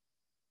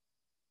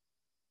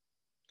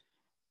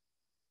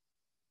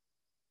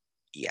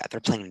 Yeah, they're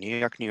playing New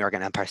York,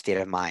 and Empire State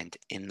of Mind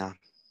in the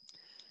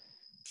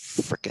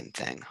freaking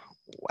thing.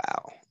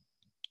 Wow.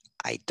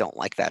 I don't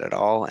like that at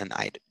all, and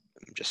I'm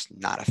just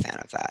not a fan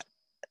of that,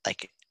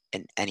 like,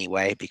 in any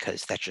way,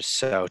 because that's just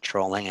so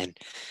trolling, and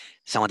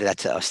someone did that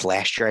to us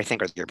last year, I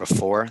think, or the year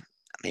before.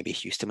 Maybe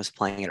Houston was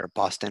playing it, or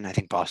Boston. I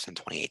think Boston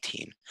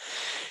 2018.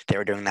 They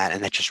were doing that,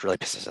 and that just really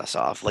pisses us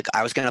off. Like,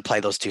 I was going to play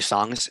those 2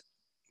 songs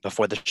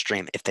before the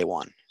stream if they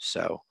won,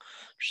 so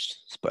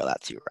just spoil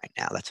that to you right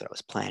now. That's what I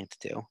was planning to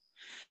do.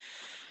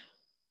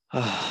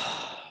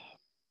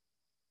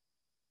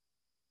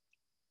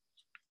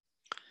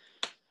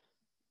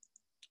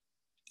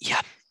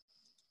 Yeah.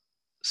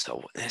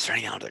 So is there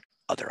any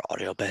other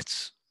audio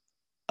bits?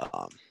 They're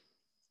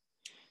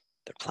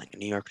playing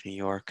New York,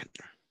 and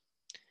they're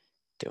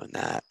doing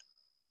that.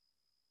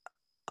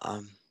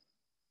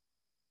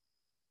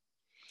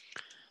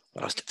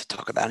 What else to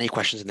talk about? Any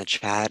questions in the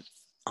chat?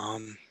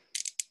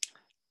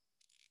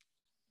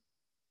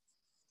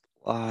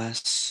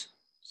 Loss.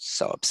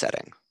 So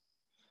upsetting.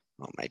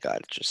 Oh my God,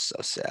 it's just so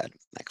sad.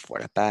 Like,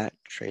 Ford at bat,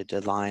 trade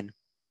deadline.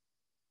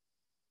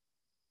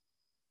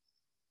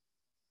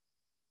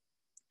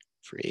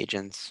 Free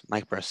agents.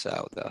 Mike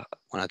Brosseau, the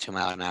 102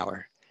 mile an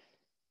hour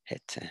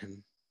hit to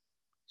him.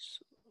 It's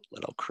a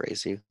little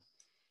crazy.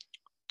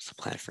 What's the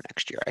plan for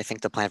next year? I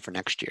think the plan for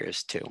next year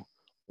is to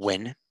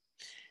win.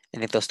 I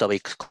think they'll still be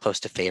close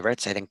to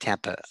favorites. I think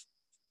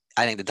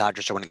the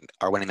Dodgers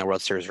are winning the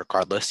World Series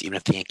regardless, even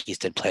if the Yankees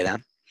did play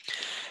them.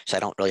 So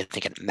I don't really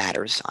think it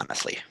matters,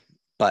 honestly.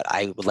 But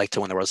I would like to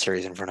win the World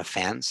Series in front of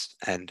fans.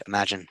 And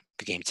imagine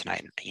the game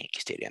tonight in Yankee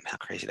Stadium, how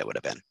crazy that would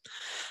have been.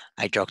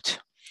 I joked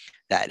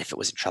that if it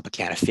was in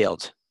Tropicana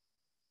Field,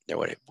 there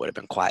would have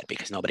been quiet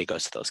because nobody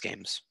goes to those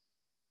games.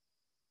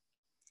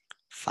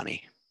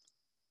 Funny.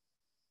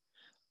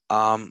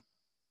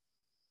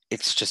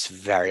 It's just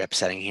very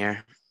upsetting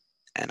here,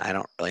 and I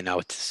don't really know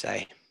what to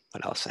say.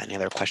 What else? Any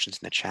other questions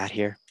in the chat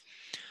here?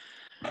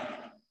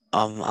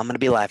 I'm gonna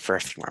be live for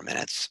a few more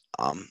minutes.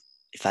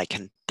 If I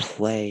can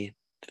play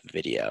the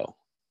video,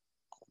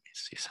 let me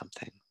see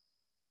something.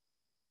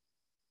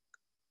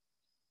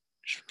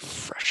 Just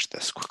refresh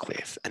this quickly.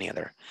 If any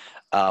other,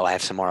 I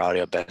have some more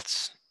audio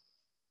bits.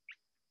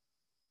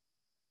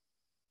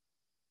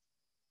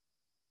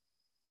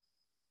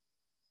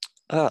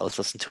 Let's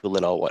listen to a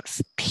little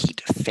what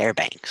Pete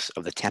Fairbanks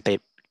of the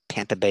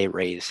Tampa Bay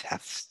Rays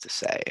has to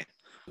say.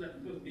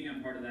 With being a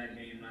part of that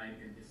game, like,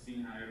 and just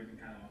seeing how everything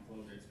kind of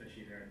unfolded,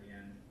 especially there at the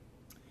end.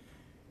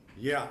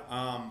 Yeah,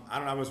 I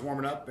don't know. I was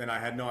warming up, and I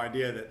had no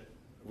idea that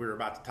we were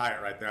about to tie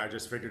it right there. I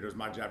just figured it was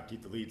my job to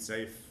keep the lead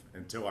safe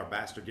until our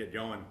bastard get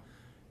going.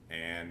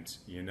 And,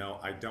 you know,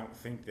 I don't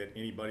think that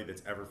anybody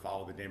that's ever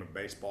followed the game of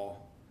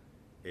baseball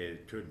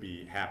could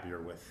be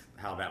happier with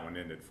how that one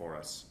ended for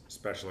us,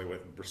 especially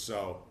with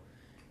Brosseau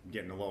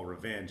getting a little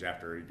revenge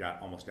after he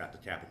almost got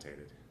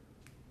decapitated.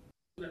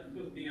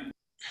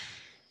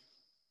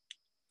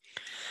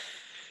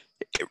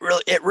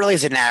 It really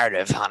is a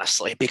narrative,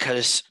 honestly,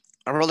 because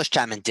Aroldis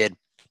Chapman did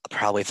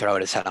probably throw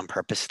at his head on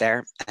purpose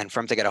there, and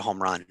for him to get a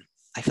home run,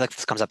 I feel like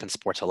this comes up in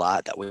sports a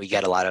lot, that we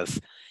get a lot of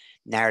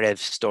narrative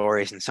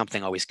stories and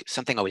something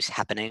always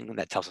happening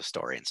that tells a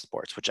story in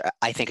sports, which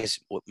I think is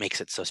what makes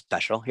it so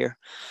special here.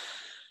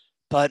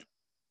 But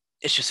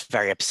it's just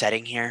very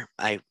upsetting here.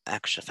 I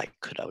actually, if I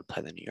could, I would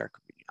play the New York.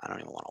 I don't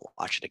even want to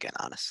watch it again,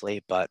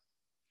 honestly, but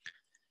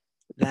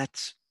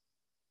that's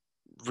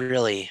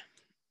really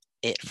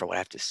it for what I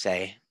have to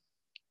say.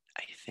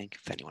 I think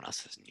if anyone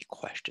else has any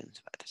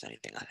questions, if there's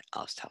anything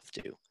else to have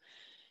to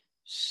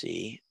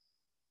see.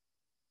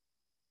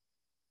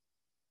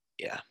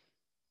 Yeah.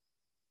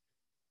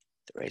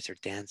 The Rays are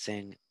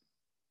dancing.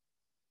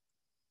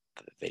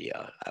 For the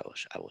video, I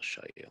will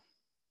show you.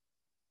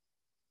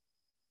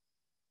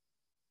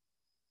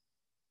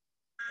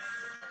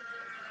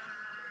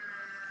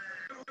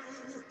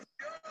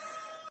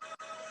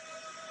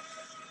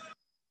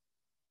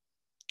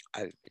 I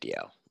have a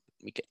video.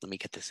 Let me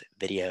get this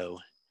video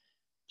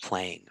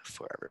playing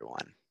for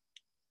everyone.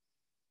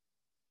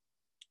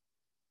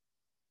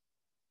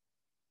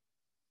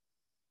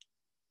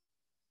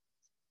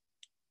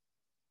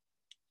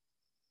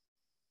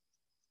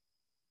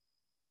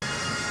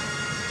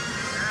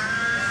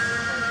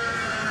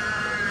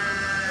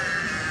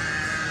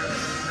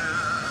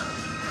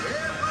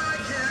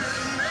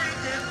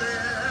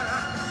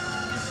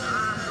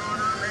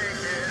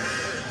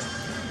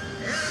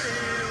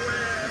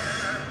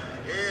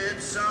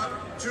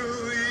 To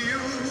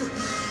you,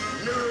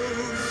 New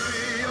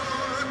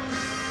York.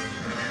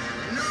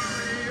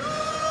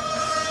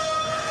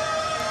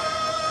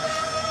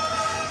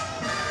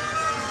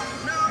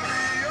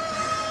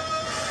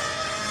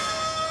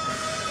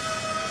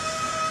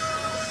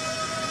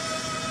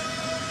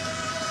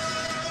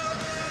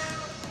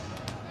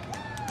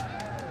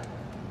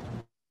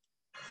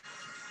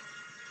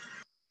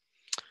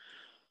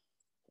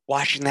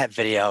 Watching that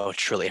video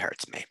truly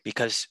hurts me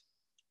because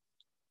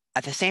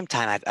at the same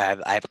time,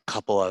 I have a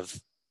couple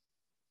of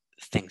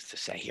things to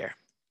say here.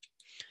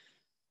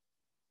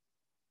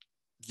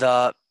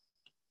 The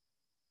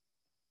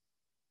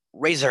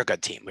Rays are a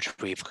good team, which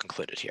we've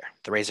concluded here.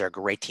 The Rays are a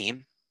great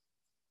team,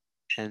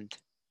 and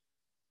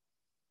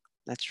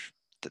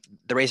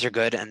the Rays are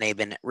good, and they've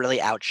been really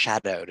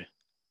outshadowed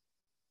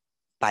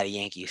by the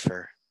Yankees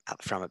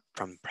from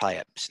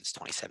probably since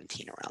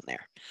 2017 around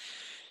there.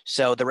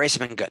 So the Rays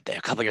have been good.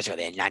 A couple years ago,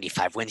 they had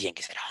 95 wins. The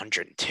Yankees had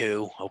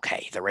 102.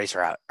 Okay, the Rays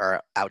are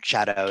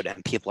outshadowed,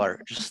 and people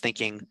are just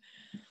thinking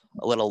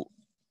a little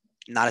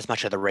not as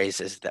much of the Rays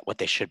as what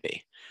they should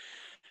be,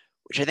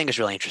 which I think is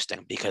really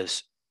interesting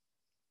because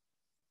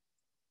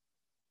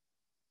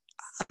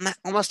I'm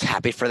almost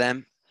happy for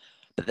them,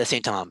 but at the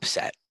same time, I'm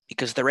upset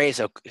because the Rays,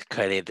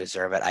 okay, they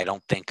deserve it. I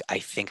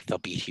think they'll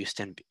beat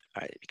Houston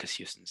because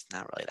Houston's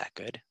not really that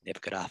good. They have a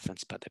good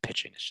offense, but the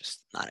pitching is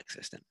just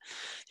non-existent.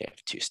 They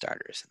have 2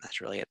 starters, and that's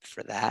really it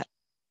for that.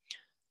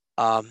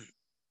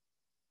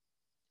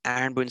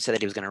 Aaron Boone said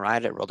that he was going to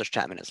ride at Aroldis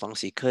Chapman as long as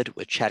he could,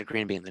 with Chad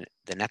Green being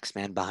the next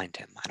man behind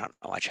him. I don't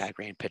know why Chad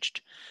Green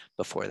pitched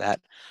before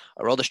that.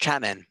 Aroldis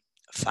Chapman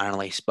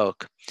finally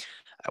spoke.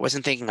 I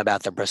wasn't thinking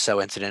about the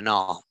Brosseau incident at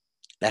all.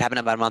 That happened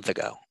about a month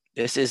ago.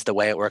 This is the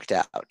way it worked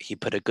out. He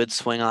put a good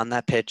swing on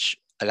that pitch.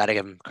 I got to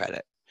give him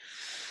credit.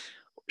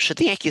 Should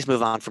the Yankees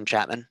move on from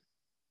Chapman?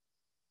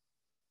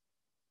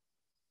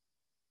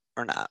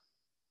 Or not?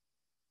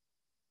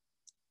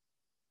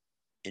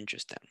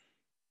 Interesting.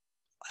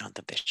 I don't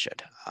think they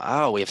should.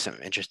 Oh, we have some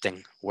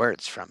interesting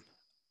words from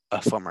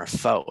a former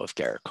foe of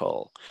Gerrit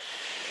Cole.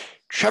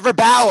 Trevor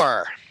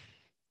Bauer.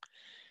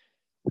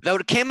 Though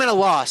it came in a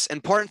loss,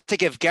 important to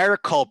give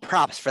Gerrit Cole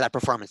props for that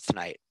performance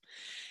tonight.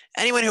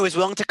 Anyone who is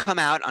willing to come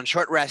out on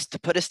short rest to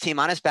put his team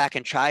on his back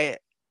and try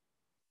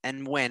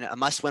and win a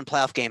must-win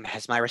playoff game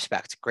has my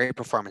respect. Great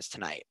performance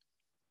tonight.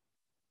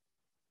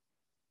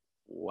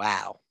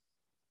 Wow.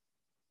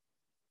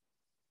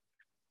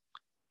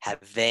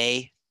 Have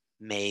they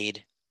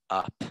made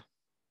up?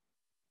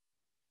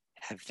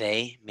 Have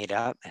they made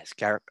up? Is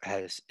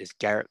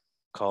Gerrit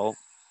Cole?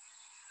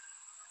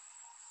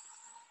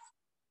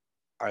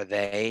 Are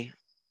they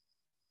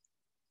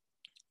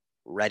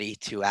ready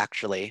to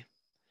actually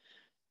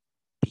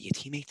be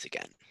teammates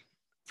again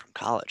from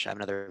college? I have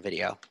another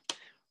video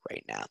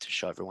right now to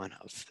show everyone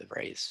of the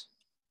Rays.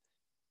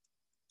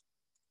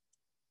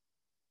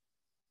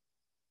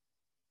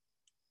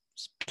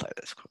 Let's play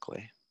this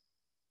quickly.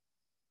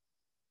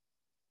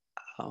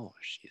 Oh,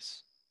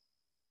 jeez.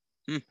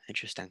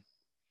 Interesting.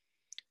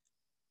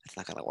 That's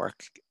not gonna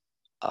work.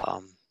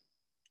 What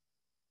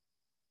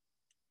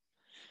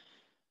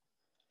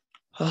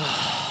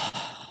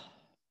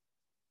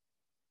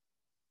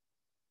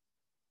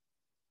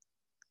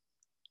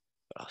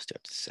else do I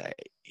have to say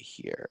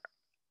here?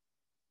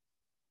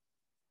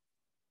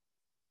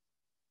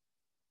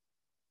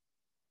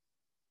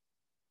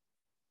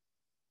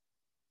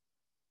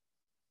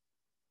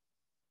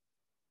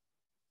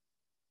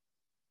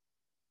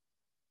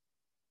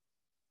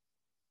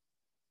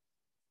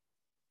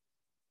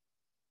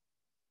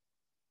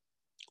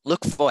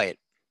 Luke Voigt.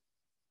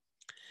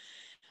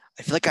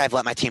 I feel like I've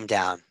let my team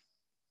down.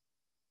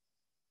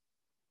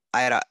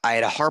 I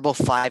had a horrible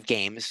 5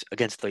 games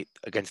against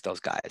those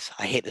guys.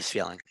 I hate this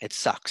feeling. It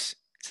sucks.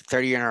 It's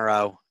 30 in a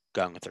row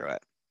going through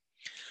it.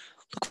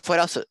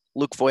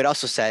 Luke Voigt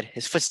also said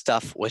his foot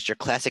stuff was your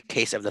classic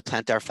case of the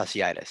plantar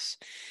fasciitis.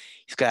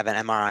 He's gonna have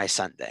an MRI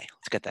Sunday.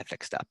 Let's get that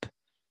fixed up,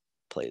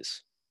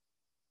 please.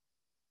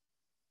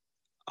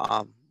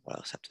 What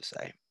else I have to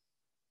say?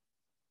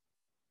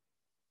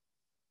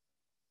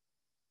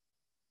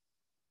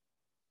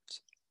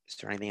 Is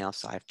there anything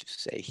else I have to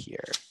say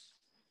here?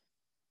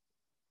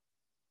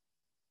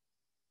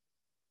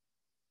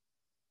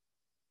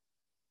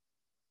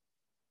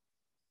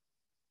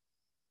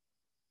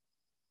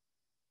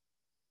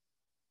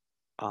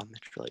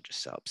 It's really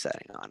just so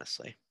upsetting,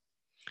 honestly.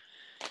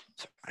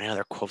 So any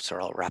other quotes,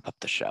 or I'll wrap up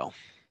the show.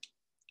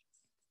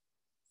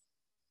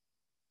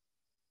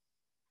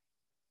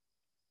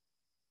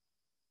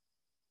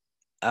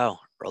 Oh,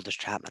 Aroldis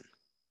Chapman.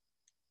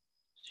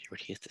 See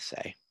what he has to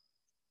say.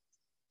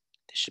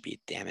 This should be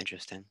damn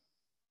interesting.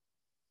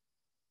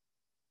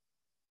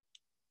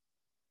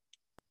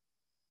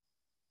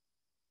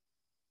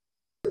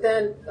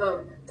 Then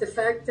the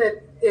fact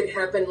that it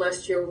happened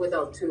last year with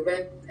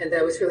Altuve, and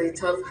that was really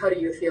tough, how do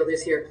you feel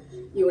this year?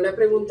 Y una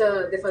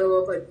pregunta de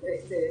follow-up,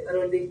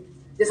 Aroldi.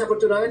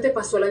 Desafortunadamente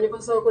pasó el año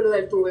pasado con lo de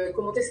Altuve.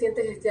 ¿Cómo te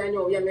sientes este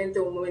año? Obviamente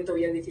un momento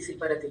bien difícil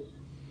para ti.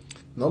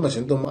 No, me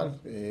siento mal.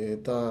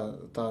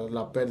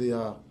 La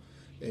pérdida,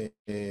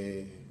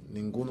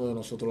 ninguno de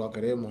nosotros la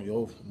queremos.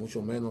 Yo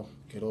mucho menos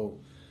quiero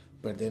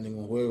perder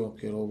ningún juego,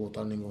 quiero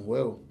botar ningún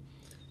juego.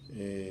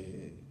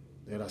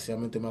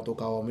 Desgraciadamente me ha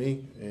tocado a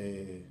mí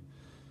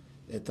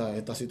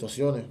estas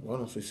situaciones.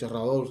 Bueno, soy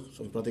cerrador,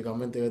 soy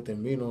prácticamente que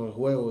termino el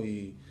juego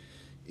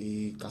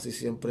y casi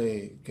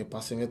siempre que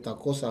pasen estas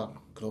cosas,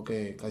 creo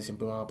que casi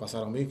siempre van a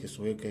pasar a mí, que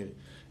soy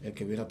el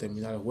que viene a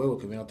terminar el juego,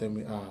 que viene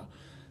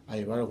a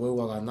llevar el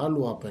juego a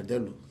ganarlo o a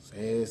perderlo.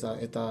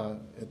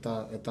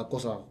 Esta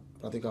cosa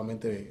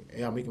prácticamente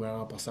es a mí que me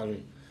van a pasar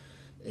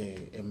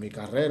en mi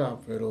carrera,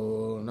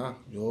 pero nada,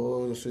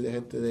 yo soy de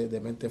gente de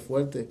mente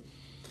fuerte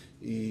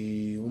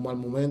y un mal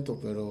momento,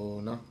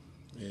 pero nada,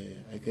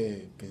 hay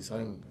que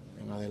pensar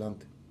en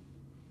adelante.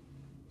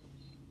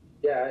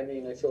 Yeah, I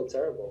mean, I feel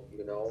terrible,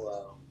 you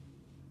know.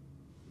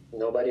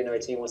 Nobody in our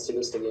team wants to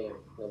lose the game.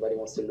 Nobody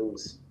wants to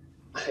lose.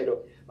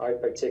 I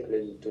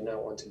particularly do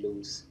not want to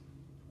lose.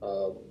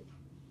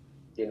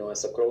 You know,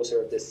 as a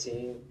closer of this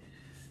team,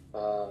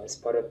 it's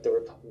part of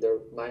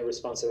my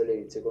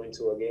responsibility to go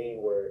into a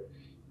game where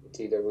it's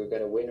either we're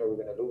going to win or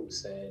we're going to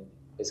lose. And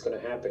it's going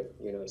to happen.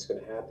 You know, it's going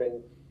to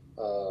happen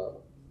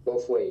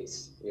both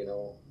ways, you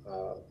know.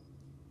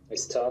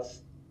 It's tough,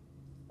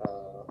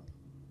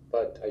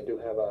 but I do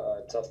have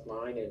a tough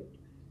mind, and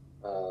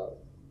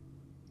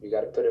you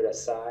got to put it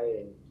aside,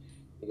 and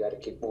you got to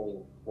keep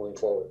moving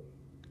forward.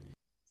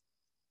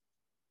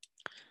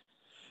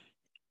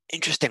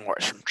 Interesting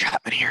words from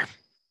Chapman here,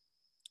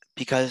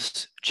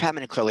 because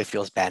Chapman clearly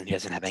feels bad and he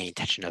doesn't have any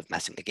intention of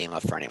messing the game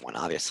up for anyone,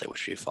 obviously,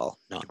 which we've all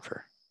known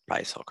for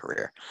probably his whole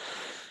career.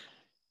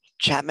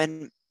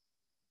 Chapman,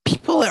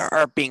 people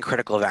are being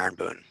critical of Aaron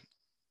Boone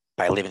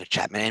by leaving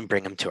Chapman in,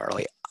 bring him too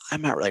early.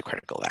 I'm not really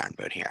critical of Aaron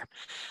Boone here.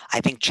 I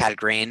think Chad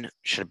Green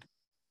should have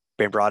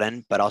been brought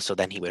in, but also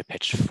then he would have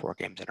pitched 4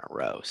 games in a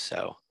row.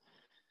 So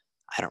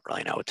I don't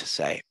really know what to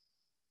say.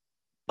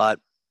 But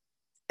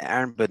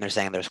Aaron Boone, they're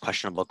saying there's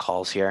questionable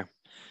calls here.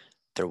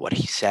 They're what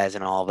he says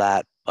and all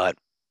that. But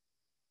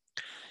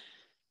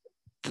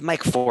the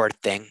Mike Ford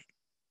thing,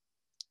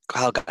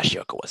 Kyle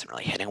Gashioka wasn't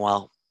really hitting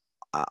well.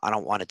 I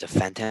don't want to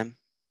defend him.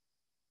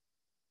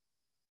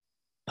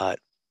 But,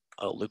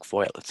 Luke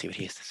Voigt, let's see what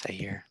he has to say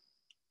here.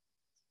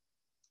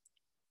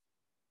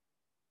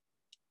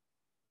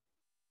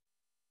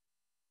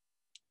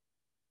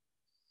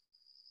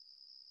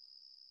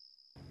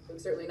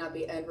 Certainly not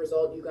the end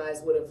result you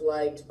guys would have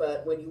liked,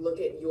 but when you look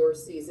at your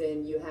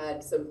season, you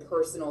had some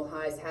personal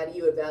highs. How do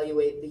you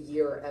evaluate the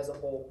year as a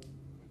whole?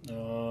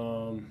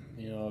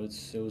 You know,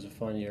 it was a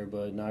fun year,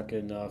 but not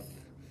good enough.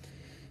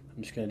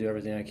 I'm just going to do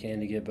everything I can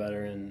to get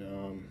better and,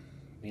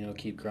 you know,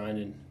 keep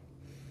grinding.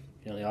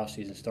 You know, the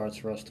offseason starts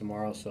for us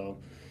tomorrow, so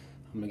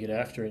I'm going to get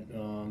after it.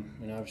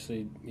 And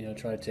obviously, you know,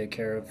 try to take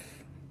care of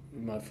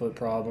my foot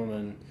problem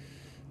and,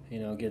 you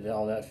know, get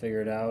all that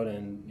figured out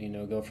and, you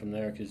know, go from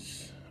there,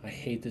 because I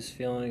hate this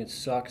feeling. It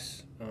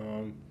sucks.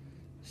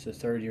 It's the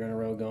 3rd year in a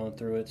row going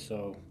through it,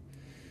 so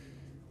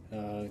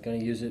going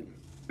to use it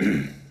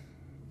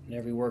in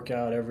every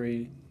workout,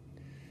 every,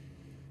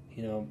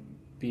 you know,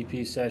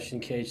 BP session,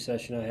 cage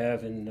session I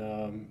have,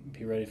 and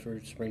be ready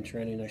for spring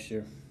training next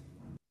year.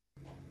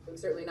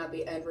 Certainly not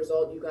the end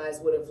result you guys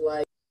would have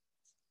liked.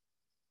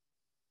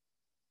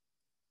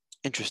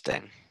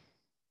 Interesting.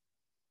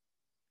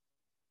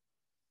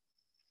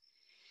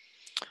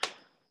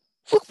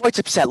 Luke Voigt's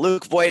upset.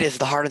 Luke Voigt is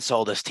the heart and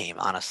soul of this team,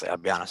 honestly. I'll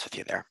be honest with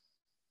you there.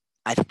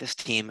 I think this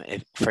team,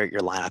 for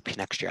your lineup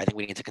next year, I think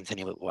we need to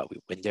continue with what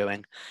we've been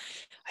doing.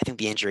 I think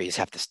the injuries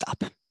have to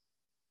stop.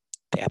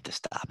 They have to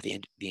stop.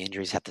 The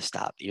injuries have to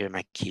stop. You're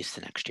my keys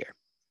to next year.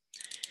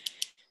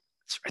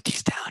 Let's write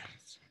these down.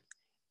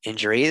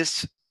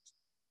 Injuries.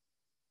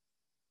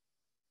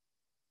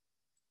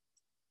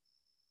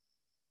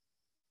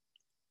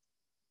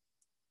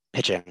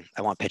 Pitching.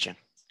 I want pitching.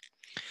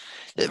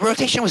 The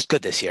rotation was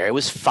good this year. It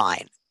was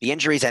fine. The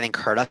injuries, I think,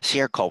 hurt us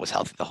here. Cole was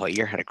healthy the whole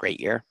year, had a great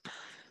year.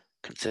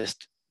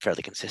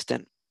 Fairly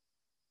consistent.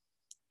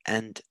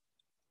 And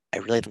I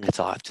really think that's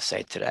all I have to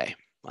say today.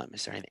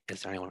 Is there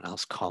anyone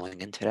else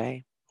calling in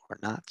today or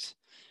not? If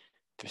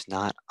there's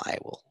not, I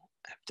will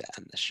have to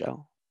end the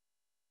show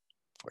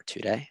for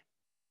today.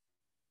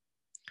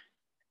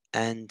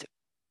 And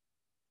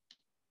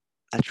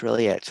that's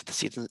really it. So the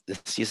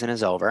season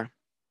is over. It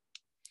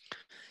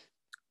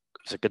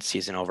was a good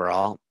season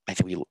overall. I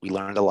think we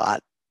learned a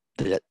lot.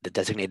 The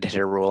designated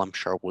hitter rule, I'm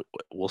sure,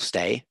 will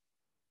stay.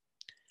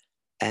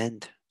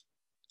 And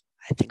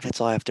I think that's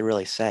all I have to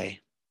really say.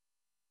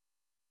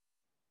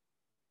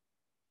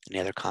 Any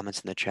other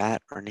comments in the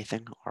chat or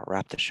anything? Or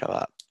wrap the show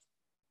up?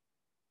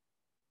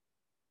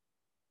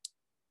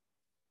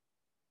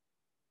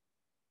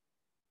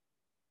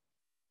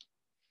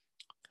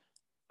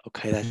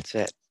 Okay, that's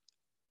it.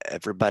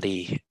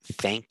 Everybody,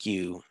 thank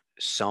you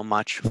so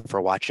much for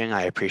watching.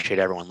 I appreciate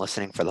everyone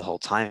listening for the whole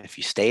time. If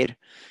you stayed,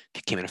 if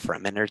you came in for a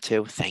minute or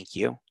two, thank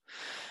you.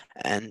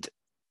 And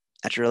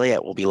that's really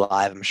it. We'll be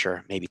live, I'm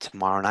sure, maybe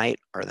tomorrow night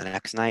or the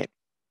next night.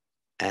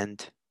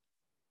 And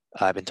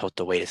I've been told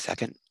to wait a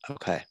second.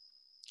 Okay,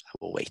 I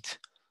will wait.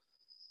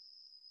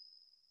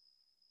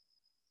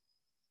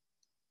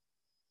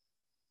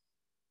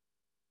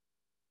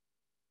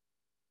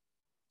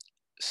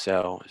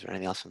 So is there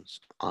anything else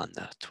on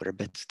the Twitter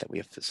bits that we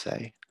have to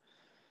say?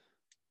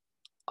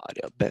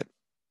 Audio bit.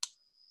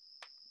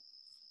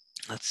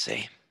 Let's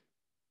see.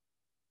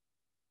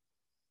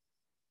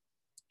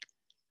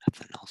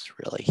 Nothing else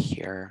really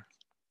here.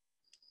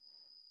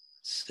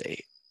 Let's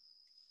see.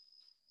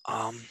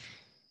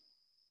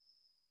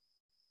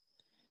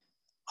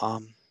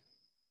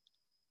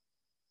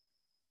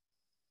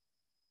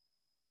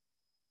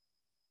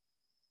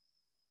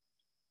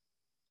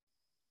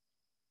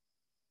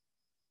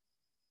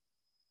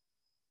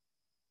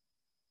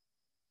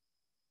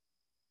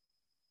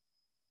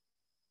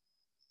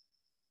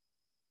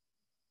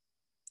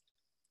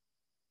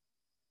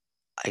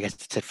 I guess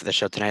that's it for the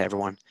show tonight,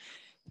 everyone.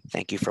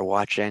 Thank you for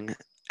watching,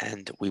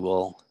 and we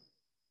will.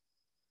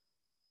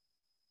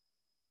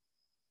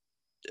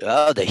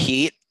 Oh, the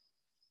Heat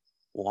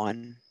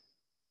won.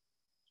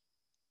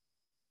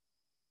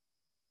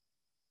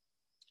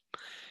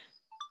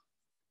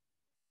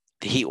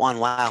 The Heat won.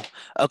 Wow.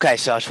 Okay,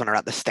 so I just want to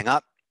wrap this thing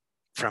up.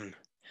 From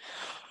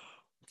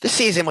this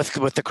season with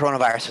the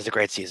coronavirus was a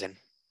great season.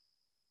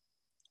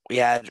 We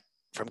had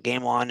from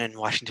game one in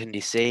Washington,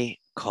 D.C.,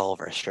 Cole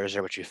versus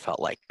Scherzer, which we felt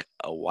like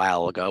a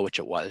while ago, which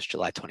it was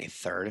July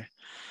 23rd.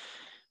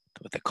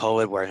 With the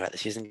COVID, worrying about the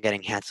season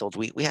getting canceled,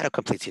 we had a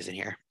complete season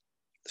here.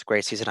 It's a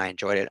great season. I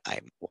enjoyed it. I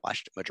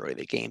watched the majority of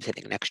the games. I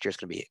think next year is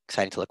going to be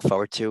exciting to look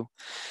forward to.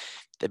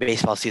 The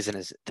baseball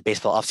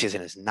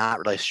offseason is not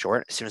really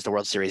short. As soon as the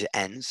World Series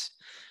ends,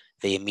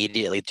 they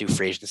immediately do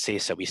free agency,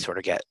 so we sort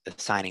of get the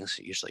signings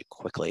usually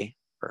quickly,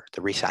 or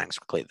the re-signings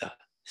quickly. The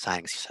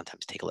signings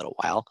sometimes take a little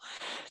while.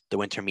 The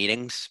winter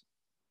meetings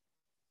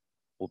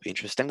will be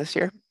interesting this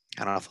year.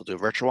 I don't know if we'll do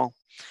virtual.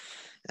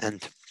 And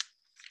is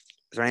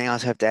there anything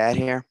else I have to add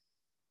here?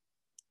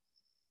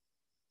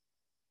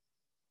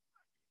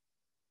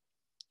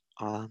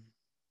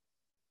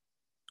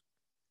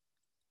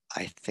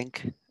 I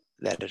think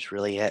that is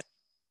really it.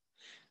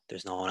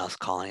 There's no one else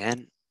calling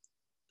in.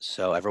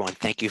 So everyone,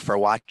 thank you for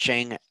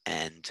watching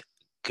and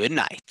good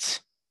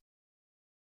night.